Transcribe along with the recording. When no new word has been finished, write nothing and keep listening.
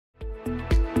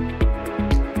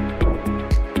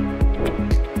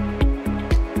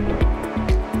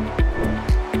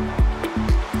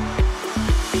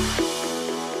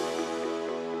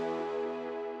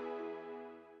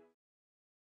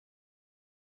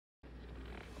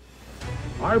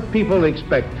Our people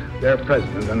expect their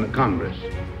president and the Congress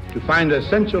to find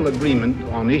essential agreement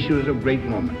on issues of great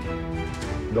moment,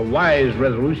 the wise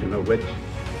resolution of which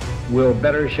will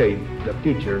better shape the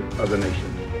future of the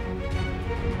nation.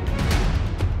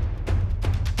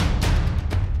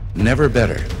 Never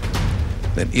better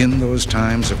than in those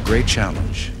times of great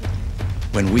challenge,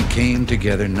 when we came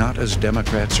together not as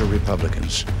Democrats or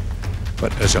Republicans,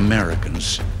 but as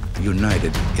Americans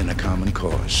united in a common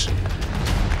cause.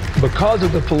 Because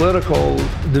of the political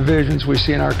divisions we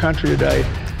see in our country today,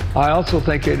 I also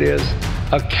think it is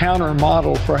a counter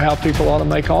model for how people ought to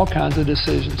make all kinds of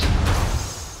decisions.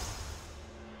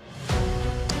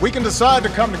 We can decide to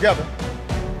come together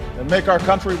and make our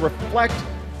country reflect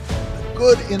the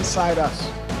good inside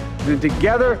us. And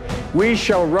together we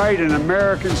shall write an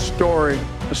American story,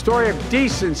 a story of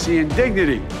decency and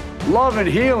dignity, love and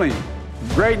healing,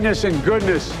 greatness and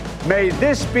goodness. May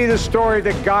this be the story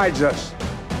that guides us.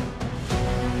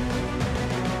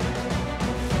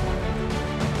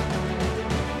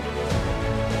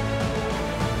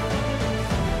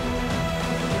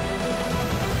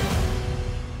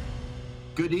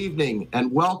 Good evening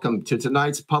and welcome to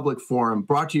tonight's public forum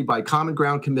brought to you by Common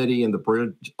Ground Committee and the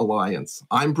Bridge Alliance.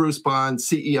 I'm Bruce Bond,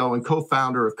 CEO and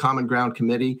co-founder of Common Ground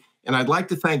Committee, and I'd like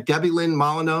to thank Debbie Lynn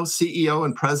Molyneux, CEO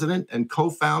and president and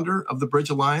co-founder of the Bridge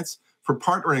Alliance, for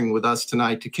partnering with us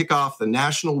tonight to kick off the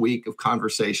National Week of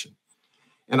Conversation.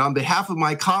 And on behalf of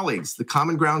my colleagues, the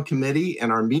Common Ground Committee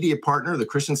and our media partner, the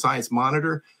Christian Science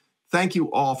Monitor, thank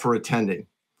you all for attending.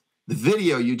 The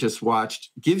video you just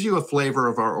watched gives you a flavor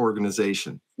of our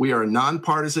organization. We are a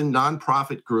nonpartisan,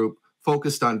 nonprofit group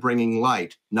focused on bringing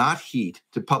light, not heat,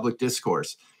 to public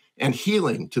discourse and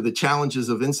healing to the challenges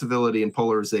of incivility and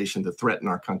polarization that threaten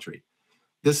our country.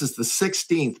 This is the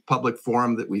 16th public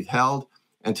forum that we've held,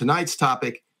 and tonight's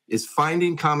topic is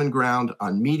finding common ground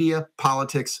on media,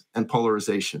 politics, and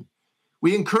polarization.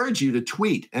 We encourage you to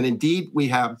tweet, and indeed we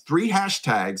have 3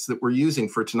 hashtags that we're using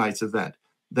for tonight's event.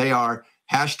 They are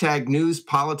hashtag news,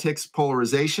 politics,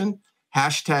 polarization,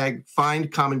 hashtag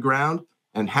find common ground,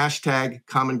 and hashtag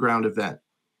common ground event.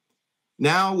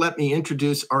 Now let me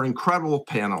introduce our incredible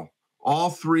panel,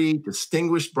 all 3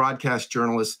 distinguished broadcast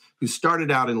journalists who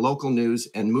started out in local news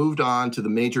and moved on to the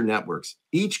major networks,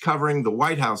 each covering the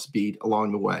White House beat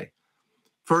along the way.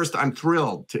 First, I'm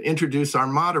thrilled to introduce our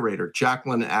moderator,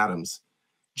 Jacqueline Adams.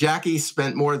 Jackie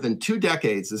spent more than 2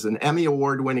 decades as an Emmy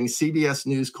Award-winning CBS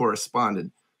News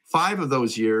correspondent, 5 of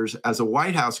those years as a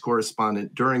White House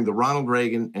correspondent during the Ronald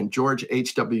Reagan and George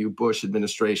H.W. Bush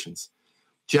administrations.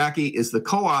 Jackie is the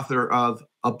co-author of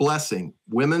A Blessing,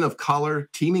 Women of Color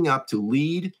Teaming Up to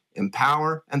Lead,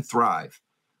 Empower, and Thrive.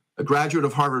 A graduate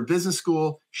of Harvard Business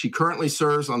School, she currently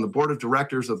serves on the board of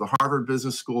directors of the Harvard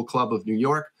Business School Club of New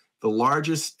York, the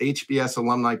largest HBS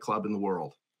alumni club in the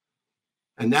world.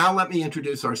 And now let me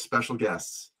introduce our special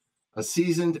guests. A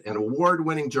seasoned and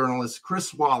award-winning journalist,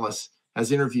 Chris Wallace,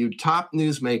 has interviewed top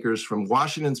newsmakers from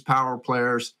Washington's power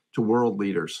players to world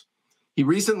leaders. He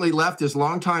recently left his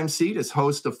longtime seat as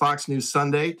host of Fox News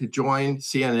Sunday to join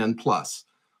CNN+.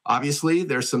 Obviously,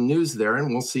 there's some news there, and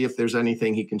we'll see if there's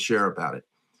anything he can share about it.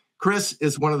 Chris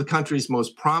is one of the country's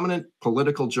most prominent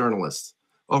political journalists.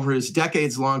 Over his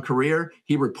decades-long career,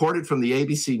 he reported from the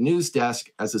ABC News desk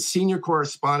as a senior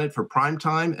correspondent for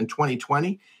Primetime and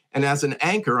 2020, and as an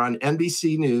anchor on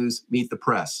NBC News Meet the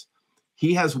Press.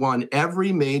 He has won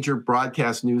every major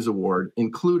broadcast news award,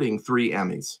 including 3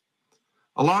 Emmys.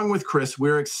 Along with Chris,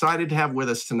 we're excited to have with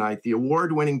us tonight the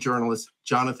award-winning journalist,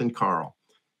 Jonathan Karl.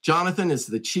 Jonathan is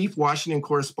the chief Washington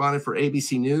correspondent for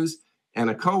ABC News and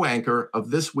a co-anchor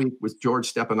of This Week with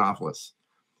George Stephanopoulos.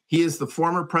 He is the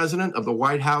former president of the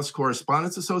White House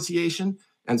Correspondents Association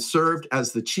and served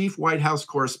as the chief White House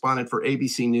correspondent for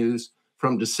ABC News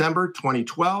from December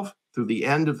 2012 through the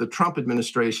end of the Trump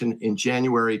administration in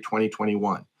January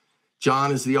 2021.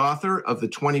 John is the author of the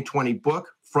 2020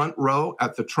 book, Front Row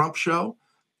at the Trump Show,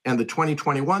 and the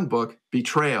 2021 book,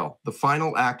 Betrayal, the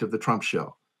Final Act of the Trump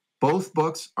Show. Both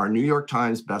books are New York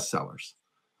Times bestsellers.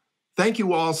 Thank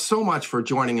you all so much for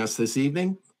joining us this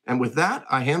evening. And with that,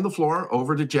 I hand the floor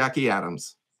over to Jackie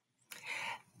Adams.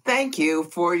 Thank you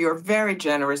for your very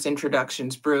generous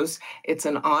introductions, Bruce. It's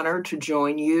an honor to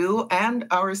join you and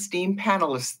our esteemed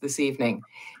panelists this evening.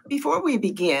 Before we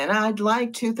begin, I'd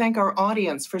like to thank our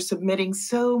audience for submitting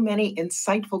so many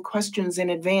insightful questions in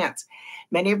advance.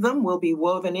 Many of them will be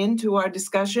woven into our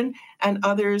discussion, and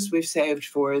others we've saved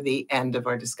for the end of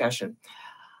our discussion.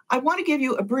 I want to give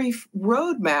you a brief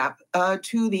roadmap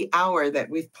to the hour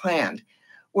that we've planned.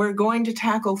 We're going to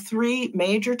tackle 3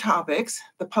 major topics: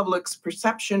 the public's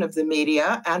perception of the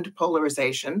media and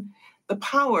polarization, the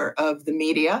power of the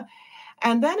media,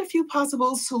 and then a few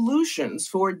possible solutions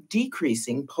for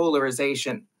decreasing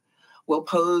polarization. We'll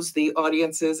pose the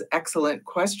audience's excellent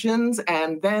questions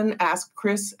and then ask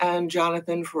Chris and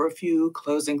Jonathan for a few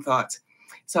closing thoughts.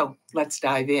 So let's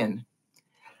dive in.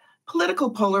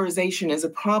 Political polarization is a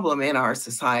problem in our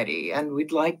society, and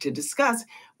we'd like to discuss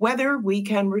whether we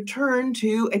can return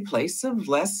to a place of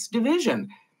less division.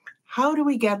 How do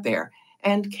we get there,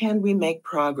 and can we make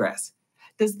progress?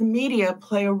 Does the media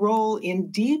play a role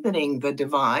in deepening the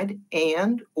divide,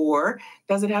 or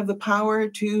does it have the power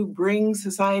to bring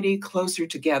society closer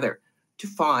together, to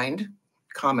find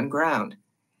common ground?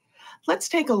 Let's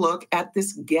take a look at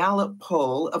this Gallup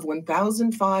poll of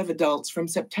 1,005 adults from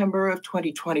September of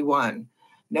 2021.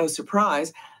 No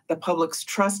surprise, the public's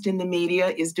trust in the media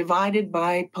is divided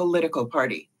by political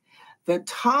party. The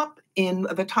top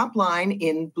line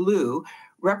in blue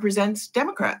represents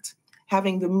Democrats,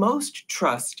 having the most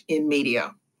trust in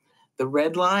media. The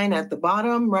red line at the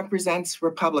bottom represents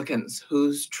Republicans,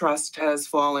 whose trust has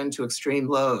fallen to extreme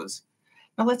lows.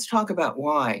 Now let's talk about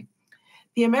why.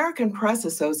 The American Press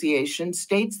Association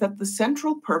states that the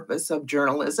central purpose of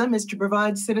journalism is to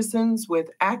provide citizens with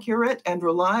accurate and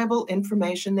reliable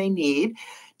information they need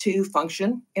to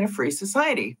function in a free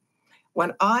society.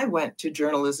 When I went to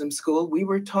journalism school, we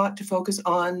were taught to focus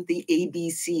on the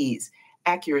ABCs: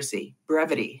 accuracy,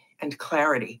 brevity, and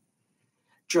clarity.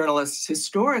 Journalists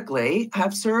historically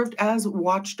have served as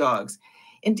watchdogs.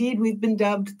 Indeed, we've been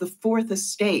dubbed the fourth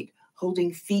estate,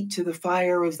 holding feet to the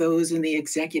fire of those in the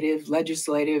executive,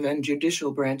 legislative, and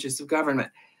judicial branches of government.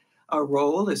 Our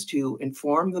role is to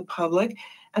inform the public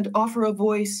and offer a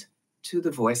voice to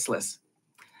the voiceless.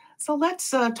 So let's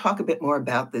talk a bit more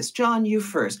about this. John, you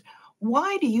first.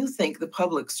 Why do you think the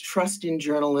public's trust in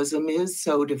journalism is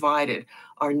so divided?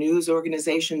 Are news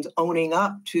organizations owning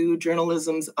up to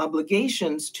journalism's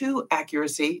obligations to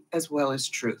accuracy as well as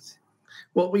truth?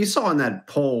 Well, we saw in that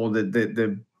poll that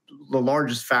the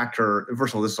largest factor,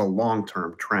 first of all, this is a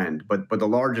long-term trend, but the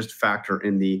largest factor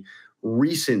in the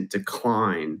recent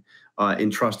decline in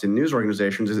trust in news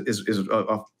organizations is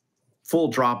a full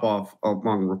drop-off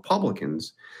among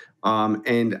Republicans.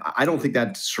 And I don't think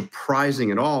that's surprising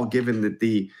at all, given that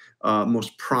the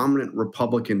most prominent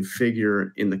Republican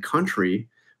figure in the country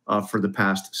for the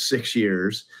past 6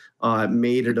 years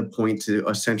made it a point to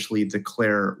essentially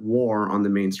declare war on the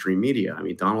mainstream media. I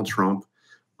mean, Donald Trump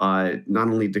not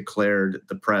only declared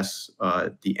the press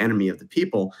the enemy of the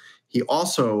people, he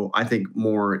also, I think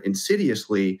more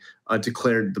insidiously,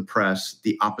 declared the press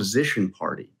the opposition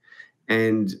party.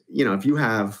 And, you know, if you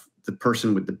have the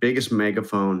person with the biggest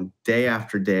megaphone day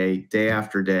after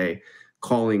day,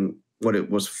 calling what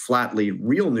it was flatly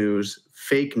real news,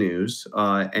 fake news,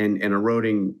 and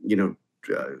eroding,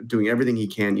 doing everything he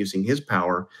can using his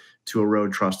power to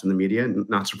erode trust in the media. And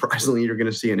not surprisingly, you're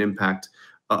going to see an impact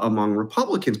among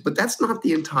Republicans, but that's not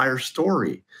the entire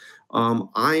story.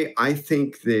 I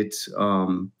think that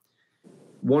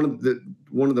one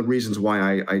of the reasons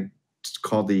why I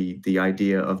call the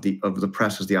idea of the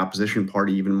press as the opposition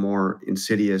party even more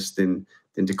insidious than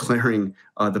declaring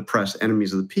the press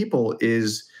enemies of the people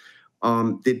is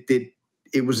that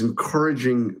it was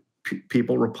encouraging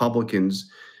people, Republicans,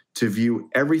 to view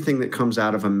everything that comes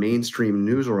out of a mainstream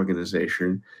news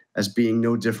organization as being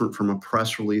no different from a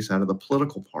press release out of the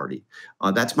political party.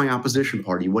 That's my opposition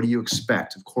party. What do you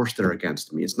expect? Of course they're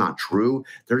against me. It's not true.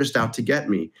 They're just out to get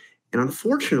me. And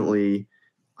unfortunately,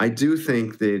 I do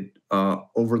think that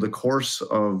over the course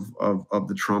of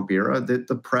the Trump era, that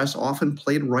the press often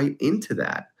played right into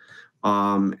that,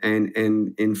 and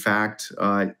in fact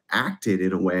acted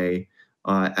in a way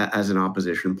as an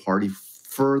opposition party,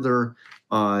 further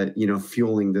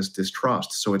fueling this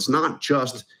distrust. So it's not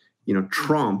just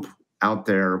Trump out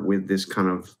there with this kind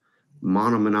of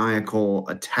monomaniacal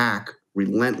attack,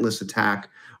 relentless attack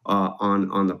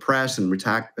on the press and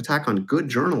attack on good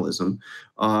journalism,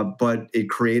 but it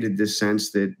created this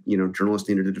sense that journalists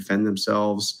needed to defend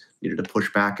themselves, needed to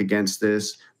push back against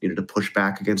this, needed to push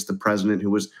back against the president, who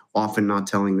was often not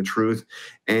telling the truth,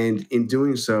 and in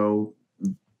doing so,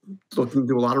 looking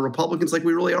to a lot of Republicans like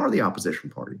we really are the opposition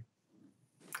party.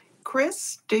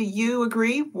 Chris, do you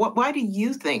agree? Why do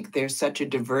you think there's such a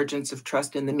divergence of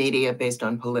trust in the media based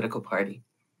on political party?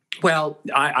 Well,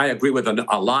 I agree with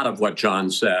a lot of what John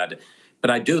said,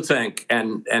 but I do think,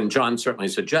 and John certainly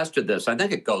suggested this, I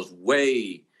think it goes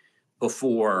way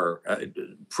before,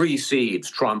 precedes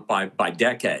Trump by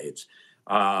decades.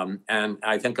 And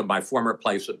I think of my former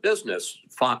place of business,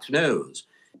 Fox News.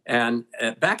 And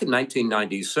back in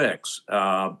 1996,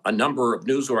 a number of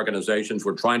news organizations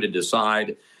were trying to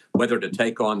decide whether to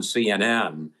take on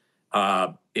CNN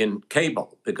in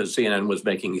cable because CNN was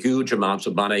making huge amounts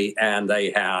of money and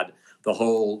they had the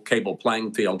whole cable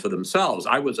playing field to themselves.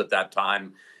 I was at that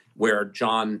time where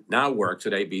John now works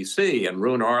at ABC, and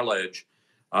Roone Arledge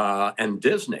and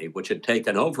Disney, which had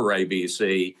taken over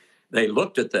ABC, they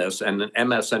looked at this, and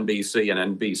MSNBC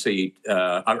and NBC,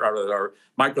 or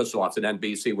Microsoft and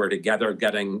NBC were together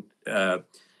getting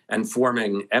and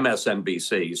forming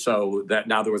MSNBC. So that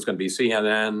now there was going to be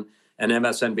CNN and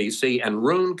MSNBC, and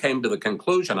Roone came to the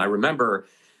conclusion, I remember,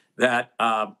 that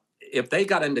if they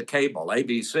got into cable,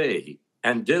 ABC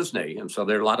and Disney, and so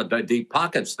there are a lot of deep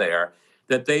pockets there,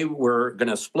 that they were going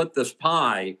to split this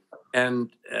pie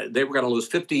and they were going to lose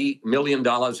 $50 million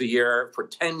a year for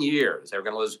 10 years. They were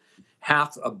going to lose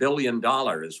 $500 million,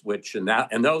 which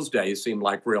in those days seemed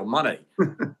like real money.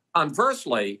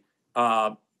 Conversely,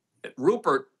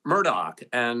 Rupert Murdoch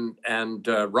and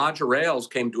Roger Ailes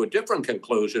came to a different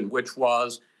conclusion, which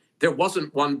was there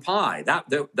wasn't one pie.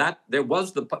 There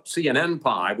was the CNN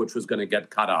pie, which was going to get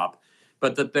cut up,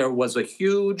 but that there was a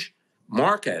huge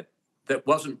market that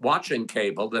wasn't watching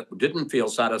cable, that didn't feel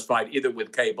satisfied either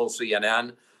with cable,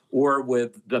 CNN, or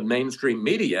with the mainstream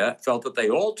media, felt that they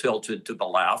all tilted to the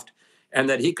left, and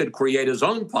that he could create his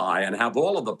own pie and have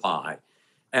all of the pie.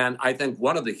 And I think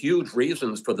one of the huge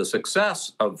reasons for the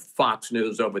success of Fox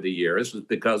News over the years is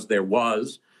because there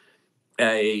was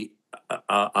a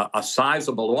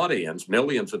sizable audience,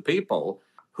 millions of people,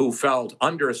 who felt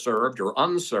underserved or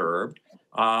unserved,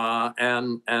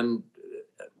 and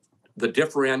the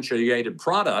differentiated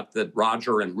product that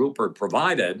Roger and Rupert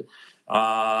provided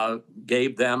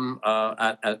gave them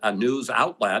a news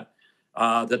outlet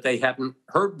that they hadn't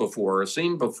heard before or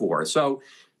seen before. So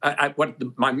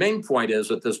my main point is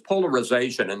that this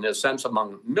polarization and this sense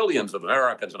among millions of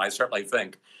Americans, and I certainly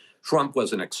think Trump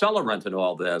was an accelerant in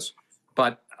all this,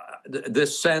 but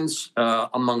this sense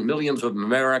among millions of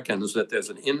Americans that there's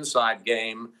an inside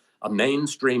game, a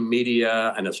mainstream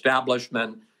media, an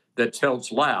establishment that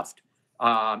tilts left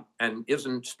and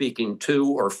isn't speaking to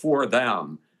or for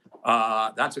them,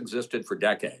 that's existed for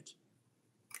decades.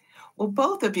 Well,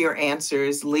 both of your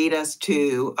answers lead us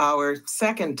to our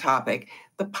second topic,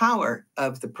 the power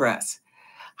of the press.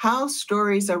 How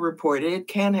stories are reported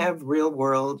can have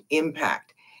real-world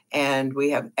impact. And we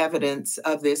have evidence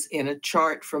of this in a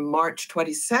chart from March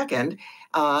 22nd.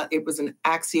 It was an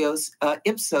Axios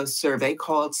Ipsos survey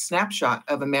called Snapshot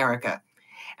of America.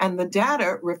 And the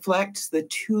data reflects the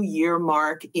 2-year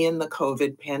mark in the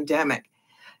COVID pandemic.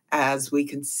 As we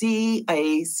can see,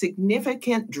 a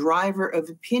significant driver of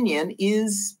opinion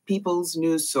is people's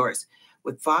news source,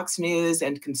 with Fox News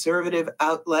and conservative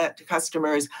outlet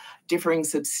customers differing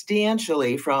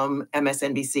substantially from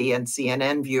MSNBC and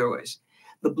CNN viewers.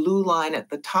 The blue line at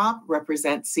the top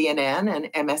represents CNN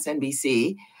and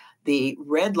MSNBC. The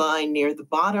red line near the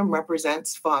bottom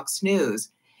represents Fox News.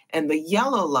 And the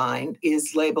yellow line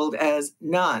is labeled as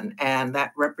none, and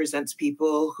that represents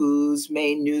people whose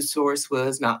main news source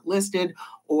was not listed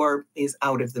or is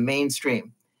out of the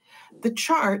mainstream. The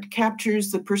chart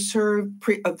captures the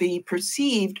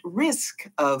perceived risk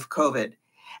of COVID.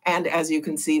 And as you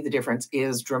can see, the difference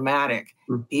is dramatic.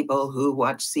 People who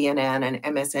watch CNN and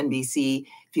MSNBC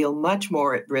feel much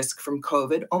more at risk from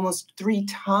COVID, almost 3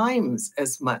 times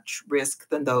as much risk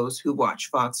than those who watch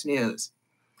Fox News.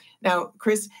 Now,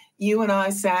 Chris, you and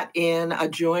I sat in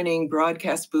adjoining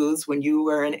broadcast booths when you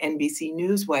were an NBC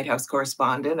News White House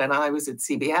correspondent and I was at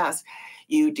CBS.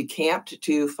 You decamped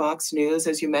to Fox News,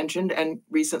 as you mentioned, and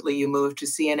recently you moved to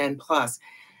CNN+.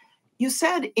 You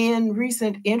said in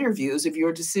recent interviews of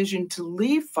your decision to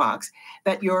leave Fox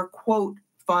that you're, quote,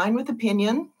 fine with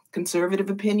opinion,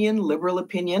 conservative opinion, liberal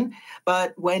opinion,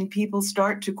 but when people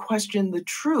start to question the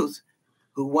truth,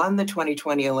 who won the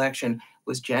 2020 election,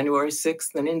 was January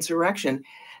 6th an insurrection,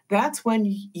 that's when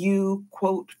you,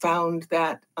 quote, found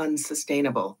that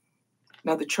unsustainable.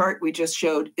 Now, the chart we just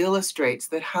showed illustrates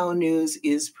that how news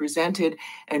is presented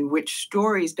and which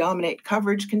stories dominate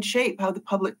coverage can shape how the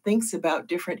public thinks about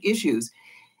different issues.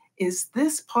 Is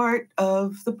this part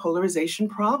of the polarization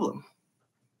problem?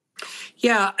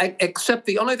 Yeah, except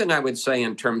the only thing I would say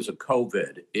in terms of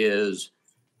COVID is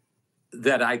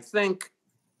that I think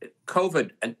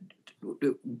COVID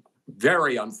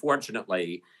very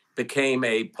unfortunately became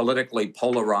a politically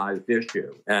polarized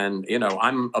issue. And, you know,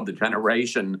 I'm of the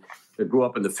generation that grew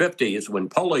up in the 50s when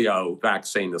polio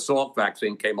vaccine, the Salk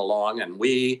vaccine came along, and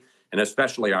we, and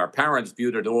especially our parents,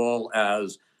 viewed it all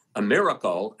as a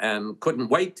miracle and couldn't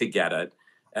wait to get it.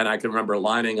 And I can remember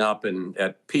lining up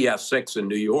at PS6 in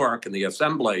New York in the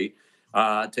assembly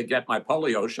to get my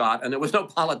polio shot, and there was no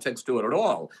politics to it at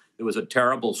all. It was a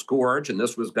terrible scourge, and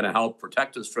this was going to help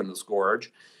protect us from the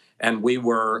scourge. and we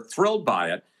were thrilled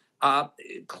by it.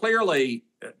 Clearly,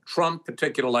 Trump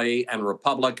particularly, and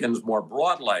Republicans more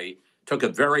broadly, took a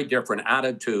very different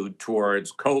attitude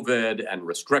towards COVID and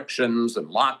restrictions and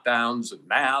lockdowns and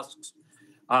masks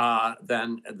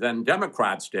than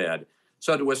Democrats did.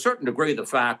 So to a certain degree, the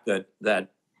fact that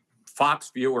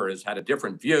Fox viewers had a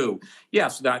different view,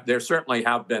 yes, there certainly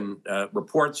have been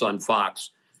reports on Fox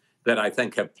that I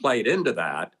think have played into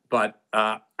that. But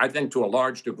I think to a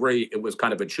large degree, it was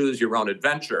kind of a choose your own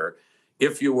adventure.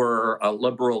 If you were a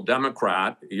liberal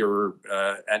Democrat, you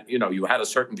had a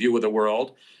certain view of the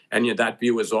world, and that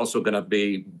view is also going to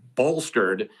be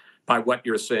bolstered by what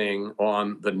you're seeing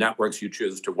on the networks you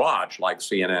choose to watch, like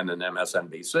CNN and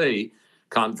MSNBC.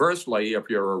 Conversely, if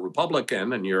you're a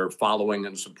Republican and you're following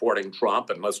and supporting Trump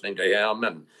and listening to him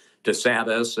and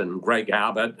DeSantis and Greg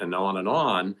Abbott and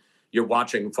on, you're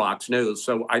watching Fox News.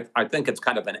 So I think it's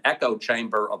kind of an echo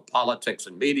chamber of politics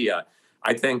and media.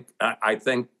 I think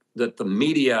that the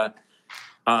media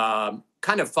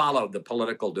kind of followed the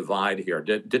political divide here,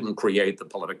 didn't create the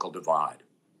political divide.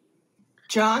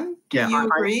 John, do you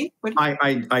agree?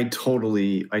 I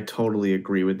totally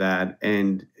agree with that.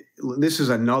 And this is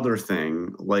another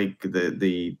thing, like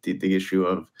the issue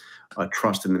of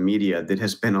trust in the media, that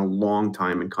has been a long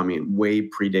time in coming. It way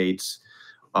predates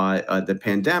the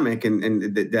pandemic, and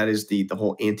that is the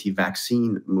whole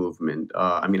anti-vaccine movement.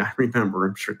 I mean, I remember,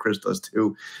 I'm sure Chris does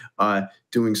too,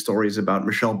 doing stories about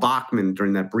Michelle Bachmann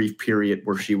during that brief period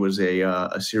where she was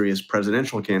a serious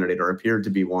presidential candidate, or appeared to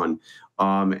be one,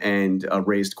 and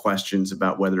raised questions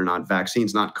about whether or not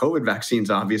vaccines, not COVID vaccines,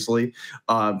 obviously,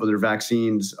 whether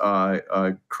vaccines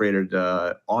created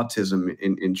autism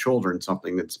in children,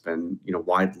 something that's been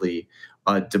widely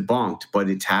debunked, but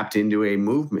it tapped into a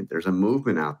movement. There's a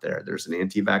movement out there. There's an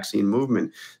anti-vaccine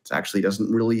movement. It actually doesn't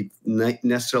really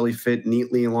necessarily fit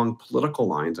neatly along political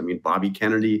lines. I mean, Bobby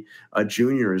Kennedy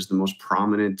Jr. is the most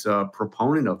prominent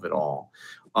proponent of it all.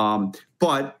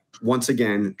 But once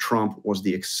again, Trump was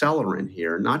the accelerant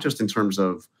here, not just in terms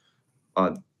of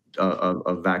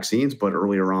vaccines, but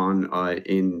earlier on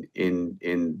in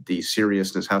the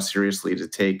seriousness, how seriously to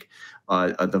take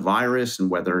the virus and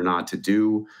whether or not to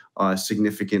do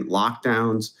significant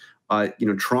lockdowns.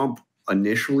 Trump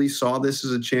initially saw this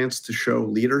as a chance to show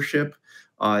leadership.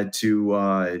 He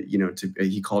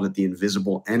called it the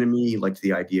invisible enemy. He liked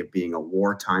the idea of being a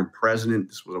wartime president.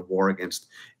 This was a war against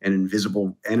an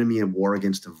invisible enemy, a war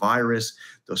against a virus.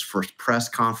 Those first press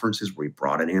conferences where he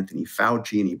brought in Anthony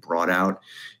Fauci and he brought out,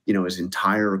 his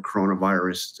entire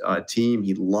coronavirus team.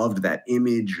 He loved that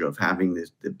image of having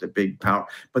the big power.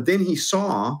 But then he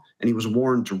saw, and he was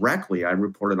warned directly, I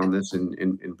reported on this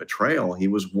in Betrayal, he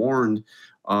was warned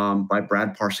by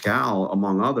Brad Parscale,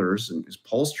 among others, and his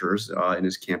pollsters in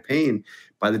his campaign.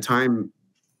 By the time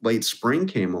late spring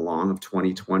came along of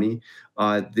 2020,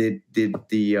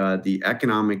 the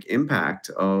economic impact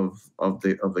of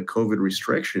the COVID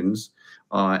restrictions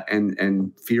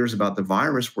and fears about the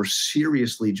virus were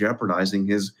seriously jeopardizing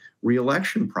his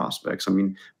reelection prospects. I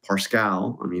mean,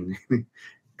 Parscale,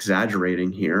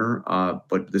 exaggerating here,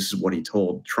 but this is what he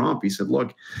told Trump. He said,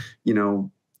 look,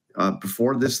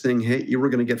 before this thing hit, you were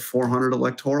going to get 400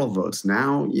 electoral votes.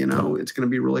 Now, it's going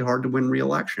to be really hard to win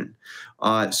re-election.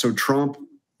 So Trump,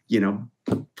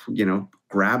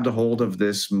 grabbed a hold of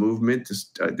this movement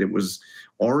that was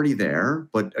already there,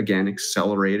 but again,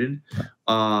 accelerated,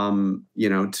 to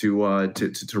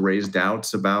raise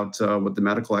doubts about what the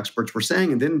medical experts were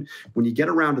saying. And then when you get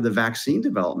around to the vaccine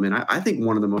development, I think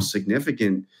one of the most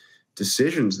significant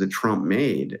decisions that Trump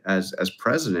made as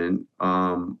president,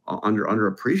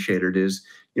 underappreciated, is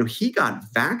he got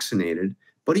vaccinated,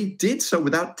 but he did so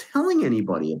without telling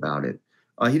anybody about it.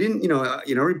 He didn't,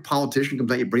 every politician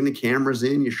comes out, you bring the cameras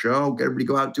in, you show, everybody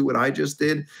go out, do what I just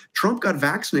did. Trump got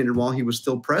vaccinated while he was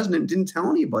still president, didn't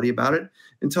tell anybody about it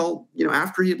until,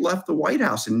 after he had left the White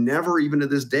House, and never even to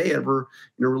this day ever,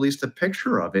 released a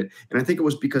picture of it. And I think it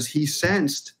was because he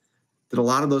sensed that a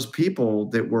lot of those people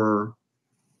that were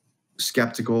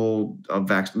skeptical of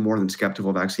more than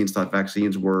skeptical of vaccines, thought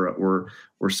vaccines were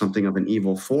something of an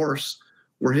evil force,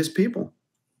 were his people.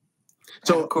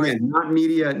 So again, not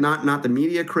media, not the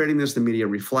media creating this, the media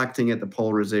reflecting it. The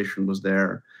polarization was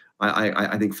there.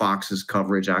 I think Fox's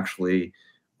coverage actually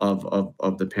of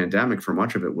the pandemic, for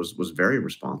much of it, was very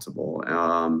responsible.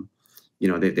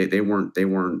 They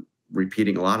weren't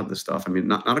repeating a lot of the stuff. I mean,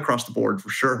 not across the board for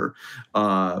sure,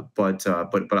 but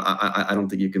I don't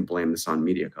think you can blame this on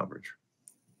media coverage.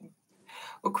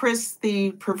 Well, Chris,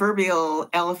 the proverbial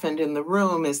elephant in the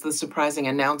room is the surprising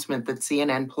announcement that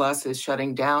CNN Plus is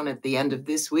shutting down at the end of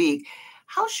this week.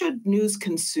 How should news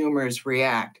consumers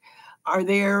react? Are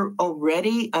there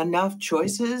already enough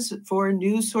choices for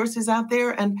news sources out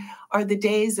there? And are the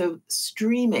days of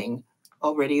streaming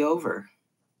already over?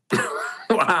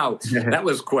 Wow, that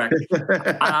was quick.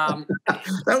 That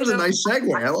was a nice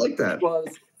segue. I like that. Well,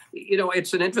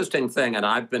 it's an interesting thing, and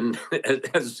I've been,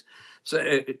 as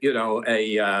a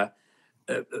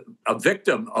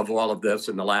victim of all of this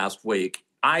in the last week.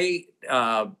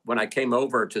 When I came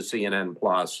over to CNN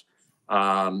Plus,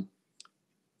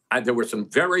 there were some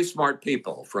very smart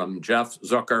people, from Jeff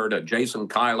Zucker to Jason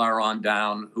Kylar on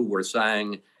down, who were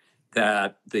saying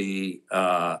that the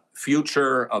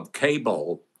future of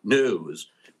cable news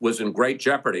was in great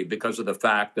jeopardy because of the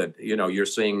fact that, you're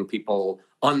seeing people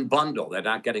unbundle. They're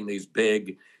not getting these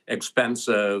big,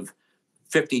 expensive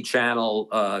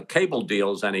 50-channel cable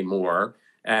deals anymore.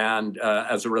 And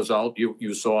as a result,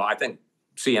 you saw, I think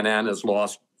CNN has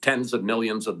lost tens of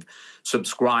millions of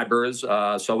subscribers.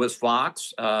 So has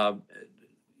Fox.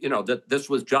 That this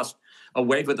was just a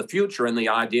wave of the future. And the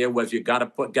idea was you got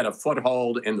to get a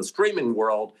foothold in the streaming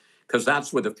world, because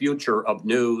that's where the future of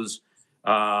news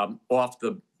off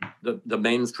the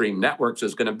mainstream networks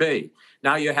is going to be.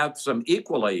 Now you have some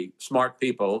equally smart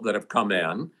people that have come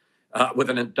in with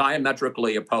a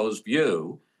diametrically opposed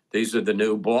view. These are the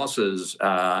new bosses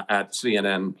at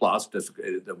CNN Plus,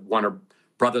 the Warner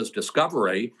Brothers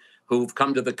Discovery, who've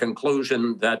come to the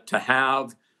conclusion that to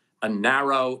have a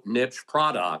narrow niche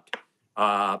product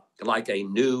like a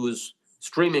news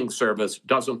streaming service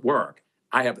doesn't work.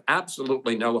 I have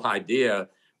absolutely no idea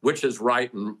which is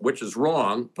right and which is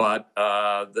wrong, but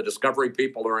the Discovery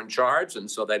people are in charge, and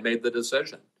so they made the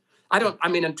decision.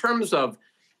 In terms of,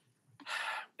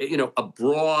 a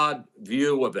broad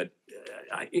view of it,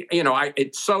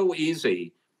 it's so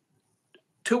easy.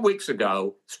 2 weeks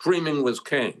ago, streaming was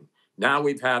king. Now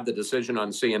we've had the decision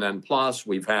on CNN Plus.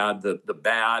 We've had the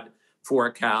bad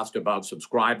forecast about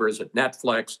subscribers at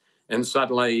Netflix, and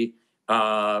suddenly,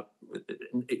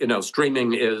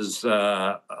 streaming is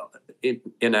in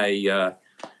an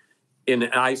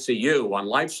ICU on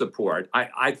life support.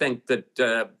 I think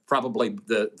that probably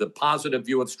the positive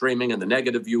view of streaming and the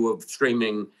negative view of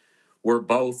streaming were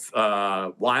both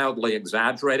wildly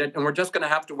exaggerated, and we're just going to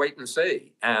have to wait and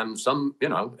see. And some,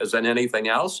 as in anything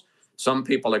else, some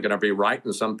people are going to be right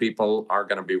and some people are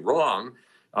going to be wrong.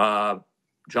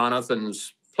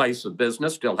 Jonathan's place of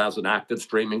business still has an active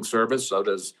streaming service. So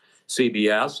does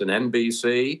CBS and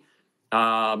NBC.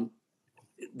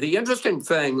 The interesting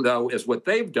thing, though, is what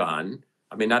they've done.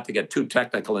 Not to get too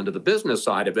technical into the business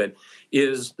side of it,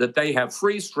 is that they have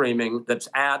free streaming that's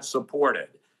ad supported,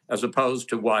 as opposed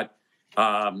to what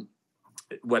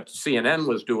CNN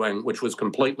was doing, which was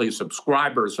completely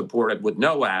subscriber supported with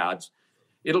no ads.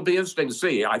 It'll be interesting to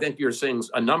see. I think you're seeing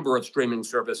a number of streaming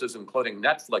services, including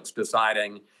Netflix,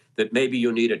 deciding that maybe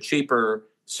you need a cheaper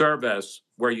service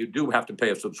where you do have to pay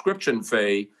a subscription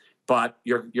fee, but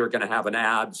you're going to have an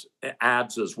ads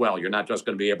as well. You're not just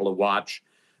going to be able to watch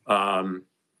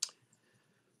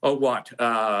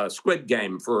Squid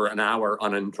Game for an hour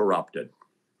uninterrupted.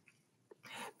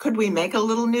 Could we make a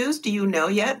little news? Do you know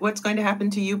yet what's going to happen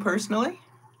to you personally?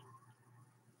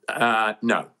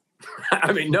 No.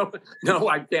 No,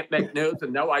 I can't make news,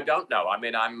 and no, I don't know.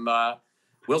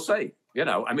 We'll see.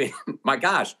 My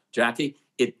gosh, Jackie,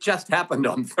 it just happened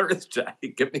on Thursday.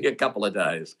 Give me a couple of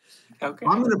days. Okay.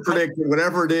 I'm going to predict that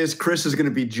whatever it is, Chris is going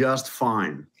to be just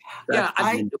fine.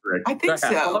 I think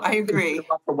so. I agree.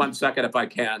 For 1 second, if I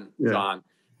can, John.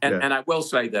 And I will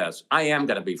say this: I am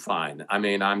going to be fine.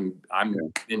 I'm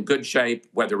in good shape,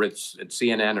 whether it's at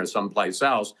CNN or someplace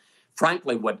else.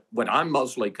 Frankly, what I'm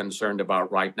mostly concerned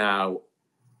about right now,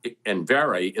 and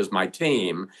is my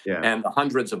team and the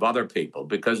hundreds of other people,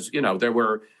 because there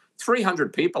were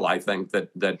 300 people, I think,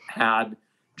 that had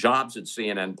jobs at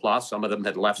CNN Plus. Some of them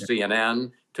had left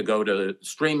CNN to go to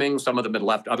streaming. Some of them had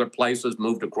left other places,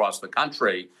 moved across the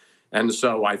country. And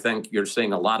so I think you're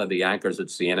seeing a lot of the anchors at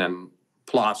CNN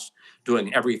Plus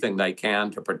doing everything they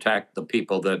can to protect the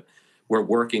people that were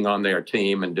working on their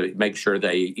team and to make sure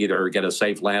they either get a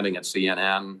safe landing at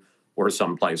CNN or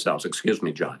someplace else. Excuse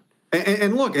me, John.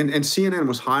 And look, and CNN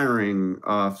was hiring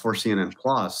for CNN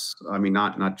Plus.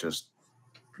 Not just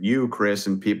you, Chris,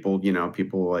 and people,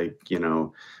 people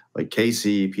like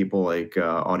Casey, people like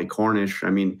Audie Cornish.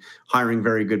 Hiring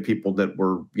very good people that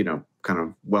were, kind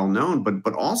of well known,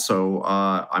 but also,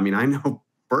 I know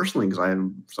personally, because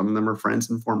some of them are friends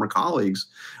and former colleagues,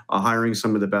 hiring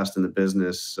some of the best in the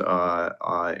business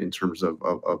in terms of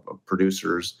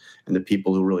producers and the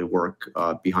people who really work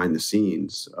behind the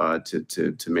scenes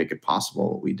to make it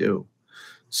possible what we do.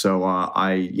 So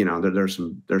there's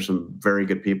some very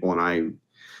good people, and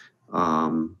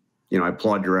I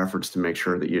applaud your efforts to make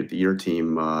sure that your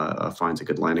team finds a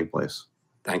good landing place.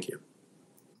 Thank you.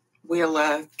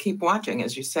 We'll keep watching.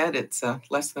 As you said, it's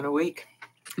less than a week.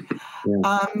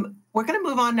 Yeah. We're going to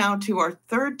move on now to our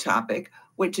third topic,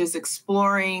 which is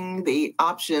exploring the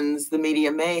options the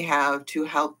media may have to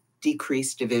help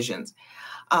decrease divisions.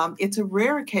 It's a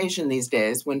rare occasion these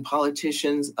days when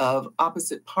politicians of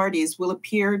opposite parties will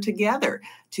appear together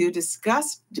to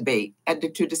discuss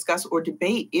or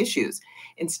debate issues.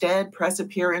 Instead, press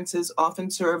appearances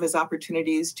often serve as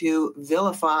opportunities to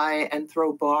vilify and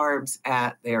throw barbs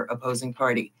at their opposing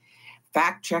party.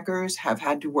 Fact checkers have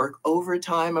had to work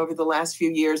overtime over the last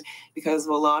few years because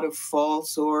of a lot of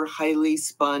false or highly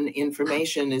spun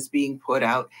information is being put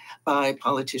out by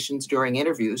politicians during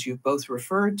interviews. You've both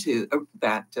referred to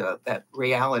that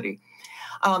reality.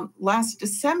 Last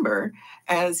December,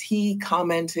 as he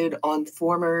commented on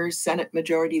former Senate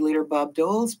Majority Leader Bob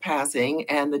Dole's passing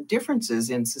and the differences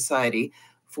in society,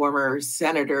 former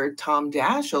Senator Tom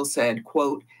Daschle said,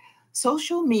 quote,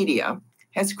 "Social media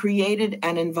has created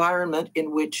an environment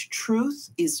in which truth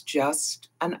is just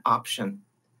an option."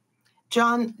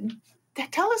 John,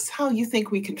 tell us how you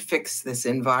think we can fix this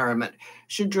environment.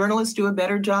 Should journalists do a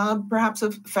better job, perhaps,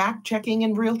 of fact-checking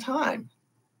in real time?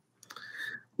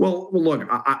 Well, look,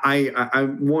 I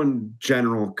one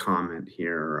general comment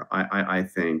here. I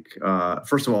think,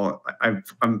 first of all,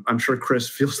 I'm sure Chris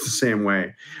feels the same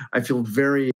way. I feel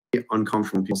very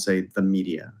uncomfortable when people say the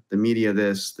media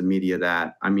this, the media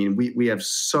that. I mean, we have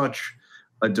such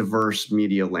a diverse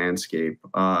media landscape.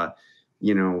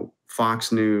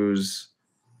 Fox News,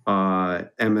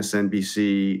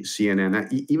 MSNBC,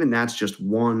 CNN. Even that's just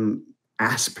one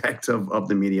aspect of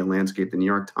the media landscape. The New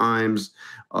York Times,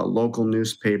 local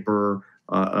newspaper,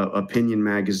 opinion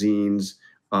magazines,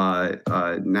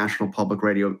 National Public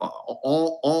Radio,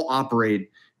 all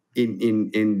operate in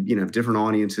different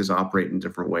audiences operate in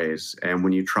different ways. And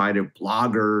when you try to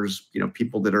bloggers,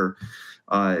 people that are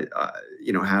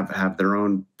have their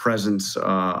own presence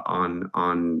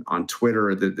on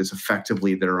Twitter, that's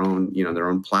effectively their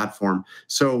own platform.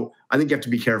 So I think you have to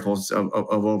be careful of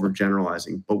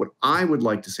overgeneralizing. But what I would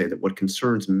like to say, that what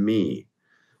concerns me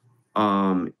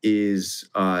is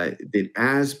that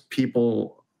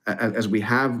as we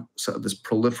have this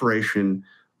proliferation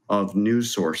of news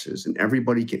sources, and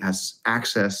everybody has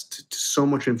access to so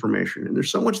much information, and there's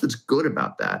so much that's good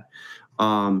about that.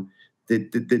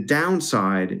 The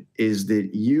downside is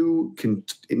that you can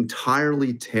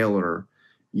entirely tailor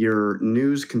your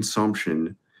news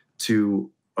consumption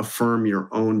to affirm your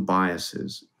own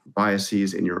biases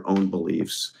and your own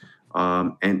beliefs,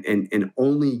 and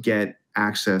only get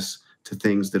access to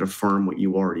things that affirm what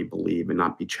you already believe and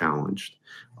not be challenged.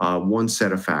 One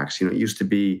set of facts. It used to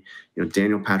be,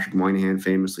 Daniel Patrick Moynihan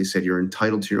famously said, "You're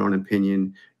entitled to your own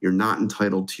opinion. You're not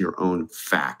entitled to your own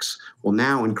facts." Well,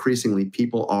 now increasingly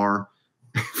people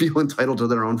feel entitled to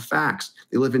their own facts.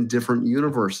 They live in different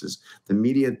universes. The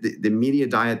media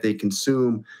diet they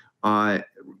consume,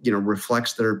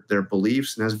 reflects their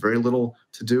beliefs and has very little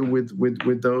to do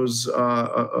with those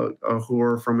who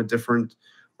are from a different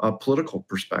political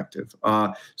perspective.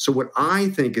 So what I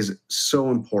think is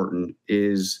so important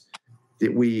is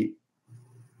that we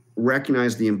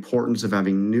recognize the importance of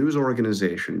having news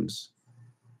organizations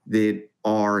that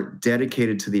are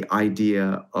dedicated to the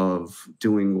idea of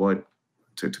doing what,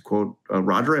 to quote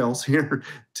Roger Ailes here,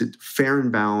 to fair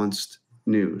and balanced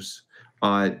news.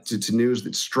 To news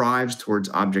that strives towards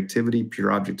objectivity.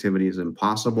 Pure objectivity is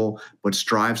impossible, but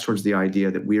strives towards the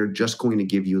idea that we are just going to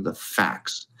give you the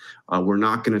facts. We're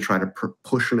not going to try to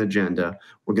push an agenda.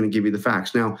 We're going to give you the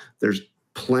facts. Now, there's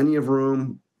plenty of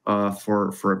room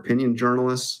for opinion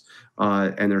journalists,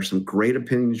 and there's some great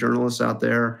opinion journalists out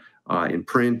there in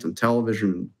print and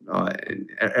television, in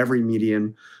every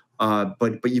medium.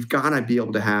 But you've got to be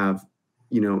able to have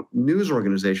news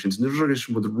organizations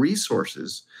with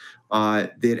resources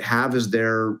that have as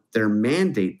their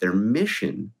mandate, their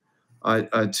mission,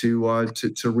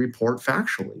 to report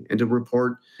factually and to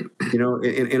report,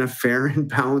 in a fair and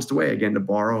balanced way. Again, to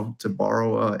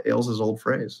borrow Ailes's old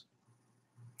phrase.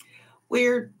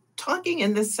 We're talking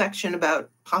in this section about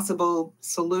possible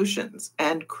solutions,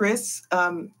 and Chris,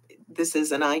 this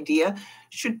is an idea.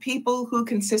 Should people who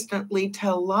consistently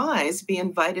tell lies be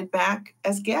invited back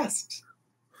as guests?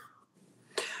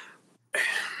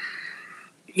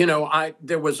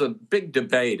 There was a big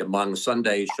debate among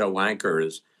Sunday show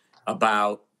anchors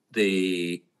about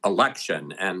the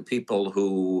election and people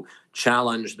who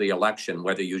challenged the election,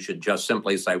 whether you should just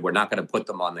simply say, we're not going to put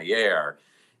them on the air.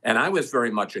 And I was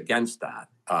very much against that.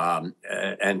 And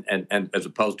as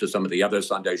opposed to some of the other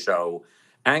Sunday show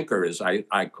anchors.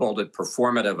 I called it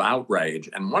performative outrage.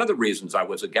 And one of the reasons I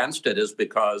was against it is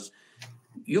because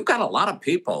you've got a lot of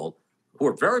people who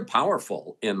are very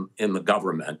powerful in the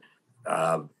government.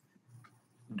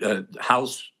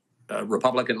 House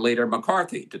Republican leader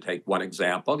McCarthy, to take one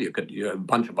example. You have a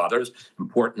bunch of others,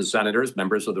 important senators,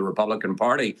 members of the Republican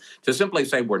Party. To simply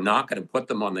say we're not going to put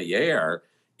them on the air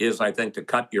is, I think, to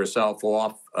cut yourself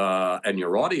off and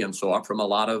your audience off from a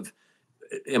lot of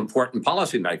important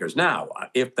policymakers. Now,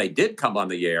 if they did come on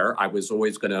the air, I was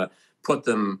always going to put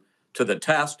them to the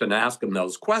test and ask them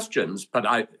those questions. But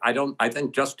I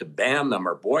think just to ban them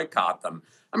or boycott them,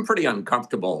 I'm pretty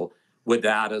uncomfortable with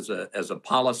that as a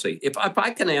policy. If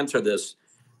I can answer this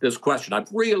question,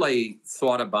 I've really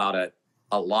thought about it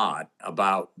a lot,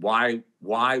 about why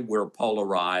we're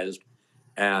polarized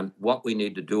and what we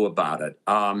need to do about it.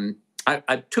 I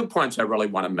have 2 points I really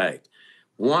want to make.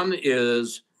 One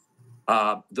is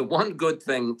the one good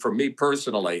thing for me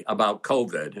personally about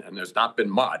COVID, and there's not been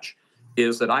much,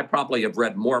 is that I probably have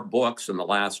read more books in the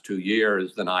last 2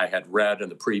 years than I had read in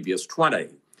the previous 20.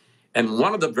 And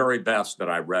one of the very best that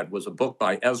I read was a book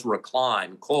by Ezra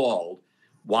Klein called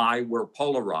Why We're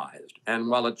Polarized. And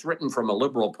while it's written from a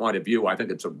liberal point of view, I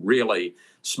think it's a really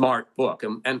smart book.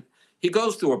 And he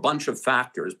goes through a bunch of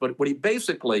factors, but what he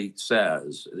basically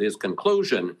says, his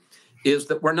conclusion, is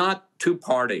that we're not two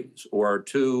parties or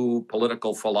two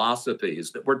political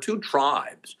philosophies, that we're two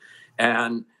tribes.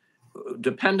 And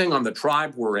depending on the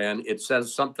tribe we're in, it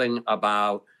says something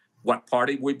about what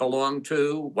party we belong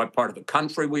to, what part of the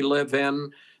country we live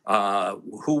in,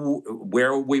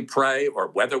 where we pray or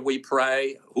whether we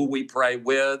pray, who we pray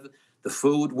with, the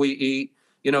food we eat.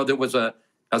 You know, there was a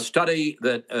study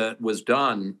that was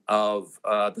done of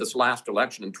this last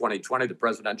election in 2020, the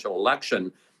presidential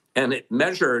election, and it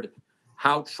measured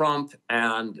how Trump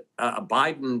and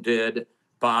Biden did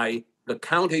by the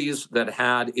counties that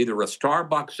had either a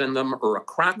Starbucks in them or a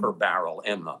Cracker Barrel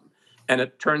in them. And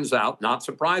it turns out, not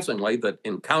surprisingly, that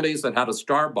in counties that had a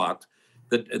Starbucks,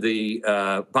 the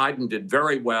Biden did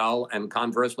very well, and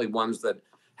conversely, ones that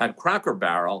had Cracker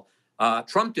Barrel,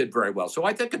 Trump did very well. So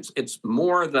I think it's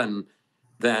more than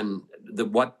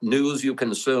what news you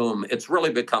consume. It's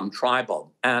really become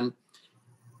tribal. And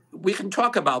we can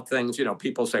talk about things, you know,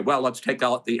 people say, well, let's take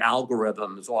out the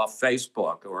algorithms off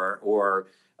Facebook or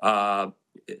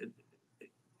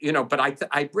you know, but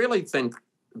I really think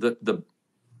that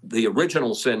the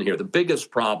original sin here, the biggest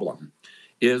problem,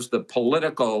 is the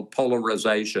political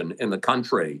polarization in the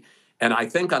country. And I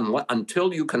think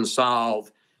until you can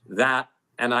solve that,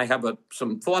 and I have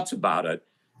some thoughts about it,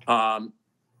 I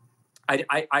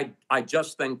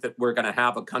just think that we're going to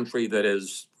have a country that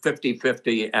is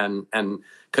 50-50 and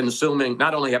consuming,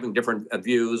 not only having different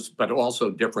views, but also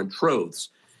different truths.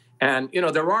 And, you know,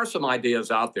 there are some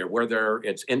ideas out there, whether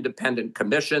it's independent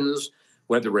commissions,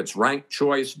 whether it's ranked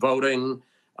choice voting.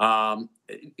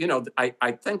 You know,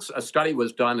 I think a study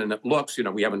was done, and it looks, you know,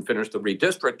 we haven't finished the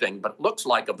redistricting, but it looks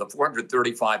like of the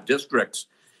 435 districts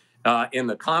in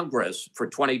the Congress for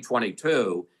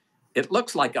 2022, it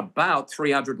looks like about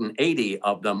 380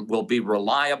 of them will be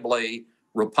reliably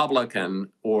Republican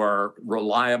or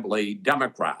reliably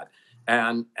Democrat.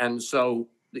 And so,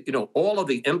 you know, all of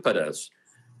the impetus,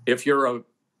 if you're a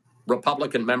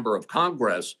Republican member of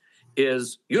Congress,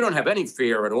 is you don't have any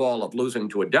fear at all of losing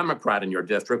to a Democrat in your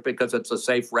district because it's a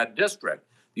safe red district.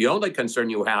 The only concern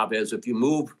you have is if you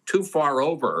move too far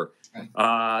over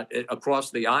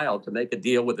across the aisle to make a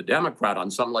deal with a Democrat on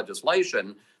some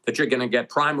legislation, that you're going to get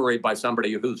primaried by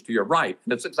somebody who's to your right.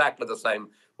 And it's exactly the same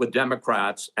with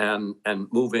Democrats and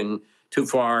moving too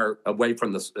far away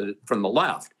from the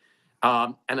left.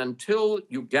 And until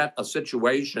you get a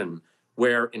situation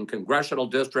where in congressional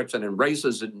districts and in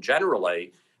races in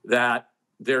generally, that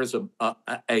there's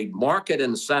a market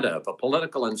incentive, a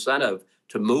political incentive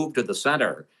to move to the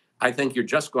center, I think you're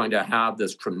just going to have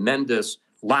this tremendous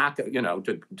lack, you know,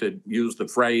 to use the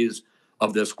phrase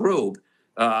of this group,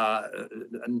 a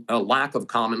lack of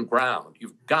common ground.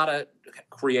 You've got to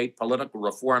create political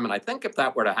reform. And I think if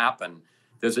that were to happen,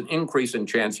 there's an increasing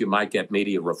chance you might get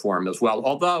media reform as well.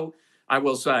 Although I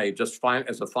will say, just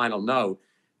as a final note,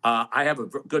 I have a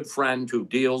good friend who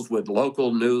deals with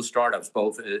local news startups,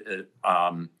 both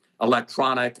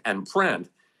electronic and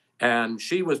print. And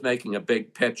she was making a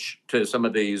big pitch to some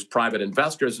of these private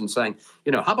investors and saying,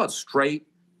 you know, how about straight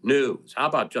news? How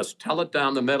about just tell it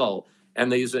down the middle?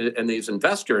 And these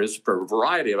investors, for a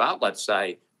variety of outlets,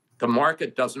 say the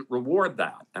market doesn't reward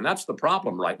that. And that's the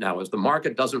problem right now, is the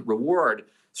market doesn't reward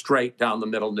straight down the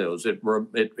middle news. It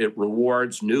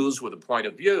rewards news with a point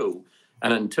of view.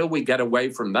 And until we get away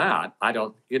from that, I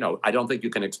don't think you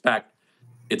can expect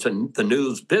the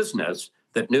news business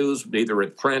that news, either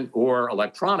at print or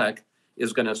electronic,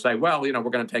 is going to say, well, we're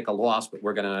going to take a loss, but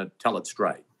we're going to tell it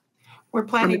straight. We're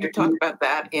planning to talk about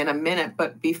that in a minute,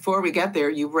 but before we get there,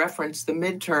 you referenced the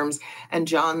midterms. And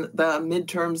John, the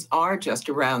midterms are just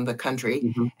around the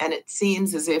country. And it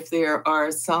seems as if there are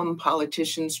some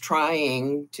politicians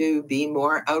trying to be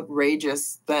more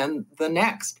outrageous than the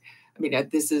next. I mean,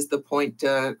 this is the point,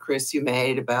 Chris, you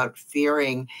made about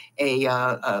fearing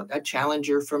a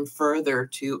challenger from further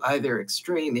to either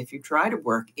extreme if you try to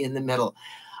work in the middle.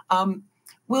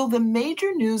 Will the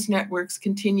major news networks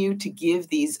continue to give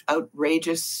these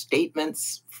outrageous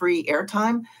statements free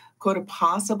airtime? Could a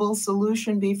possible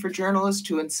solution be for journalists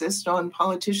to insist on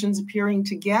politicians appearing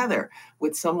together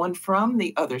with someone from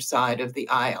the other side of the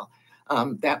aisle?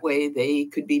 That way they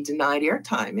could be denied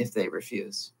airtime if they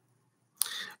refuse.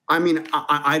 I mean,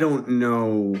 I don't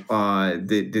know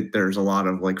that there's a lot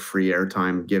of like free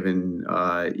airtime given,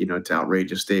 to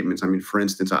outrageous statements. I mean, for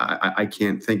instance, I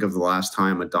can't think of the last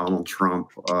time a Donald Trump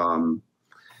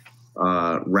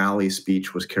rally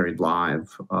speech was carried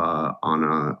live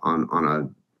on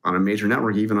a major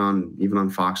network, even on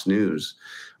Fox News.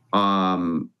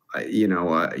 Marjorie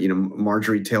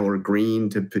Taylor Greene,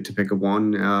 to pick a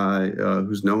one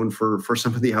who's known for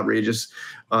some of the outrageous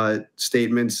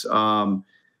statements.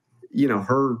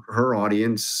 Her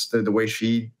audience, the way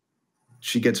she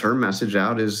gets her message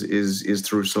out is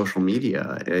through social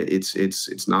media.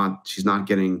 It's not, she's not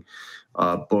getting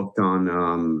booked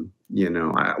on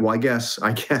I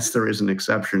guess there is an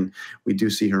exception. We do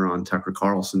see her on Tucker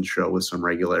Carlson's show with some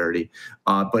regularity,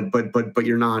 but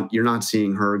you're not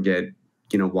seeing her get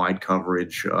wide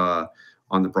coverage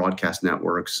on the broadcast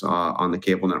networks, on the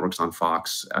cable networks, on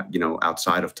Fox,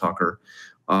 outside of Tucker.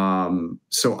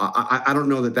 So I don't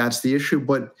know that that's the issue,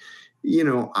 but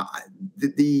you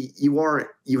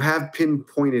have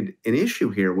pinpointed an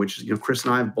issue here, which is, Chris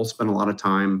and I have both spent a lot of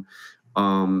time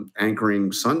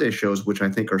anchoring Sunday shows, which I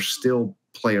think are still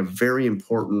play a very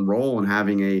important role in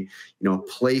having a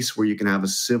place where you can have a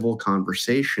civil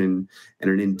conversation and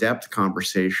an in-depth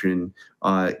conversation.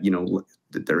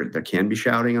 There can be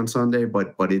shouting on Sunday,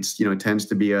 but it's it tends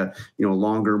to be a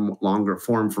longer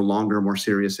form for longer, more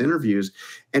serious interviews.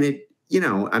 And it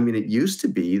it used to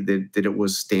be that it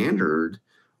was standard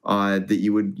that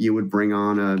you would bring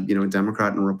on a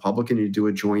Democrat and a Republican, you do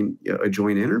a joint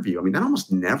interview. I mean, that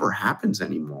almost never happens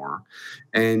anymore,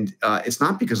 and it's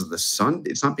not because of it's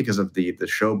not because of the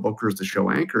show bookers, the show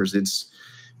anchors. It's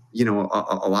a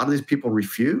lot of these people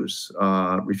refuse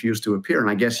to appear. And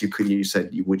I guess would you say,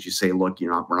 look,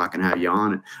 we're not going to have you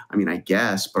on? I mean, I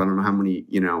guess, but I don't know how many,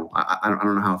 I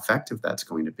don't know how effective that's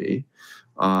going to be.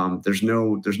 There's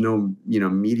no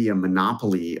media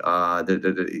monopoly. There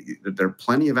are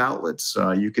plenty of outlets.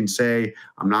 You can say,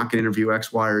 I'm not going to interview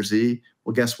X, Y, or Z.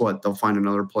 Well, guess what? They'll find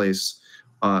another place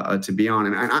to be on.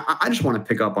 And I just want to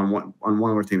pick up on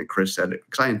one other thing that Chris said,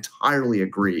 because I entirely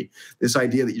agree. This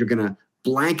idea that you're going to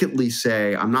blanketly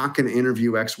say, I'm not going to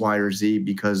interview X, Y, or Z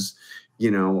because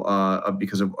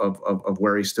of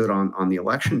where he stood on the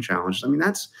election challenge.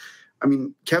 I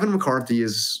mean, Kevin McCarthy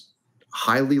is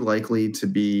highly likely to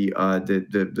be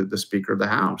the Speaker of the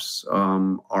House.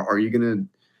 Are you going to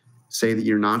say that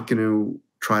you're not going to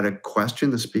try to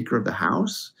question the Speaker of the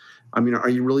House? I mean, are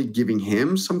you really giving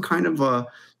him some kind of a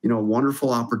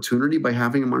wonderful opportunity by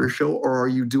having him on your show? Or are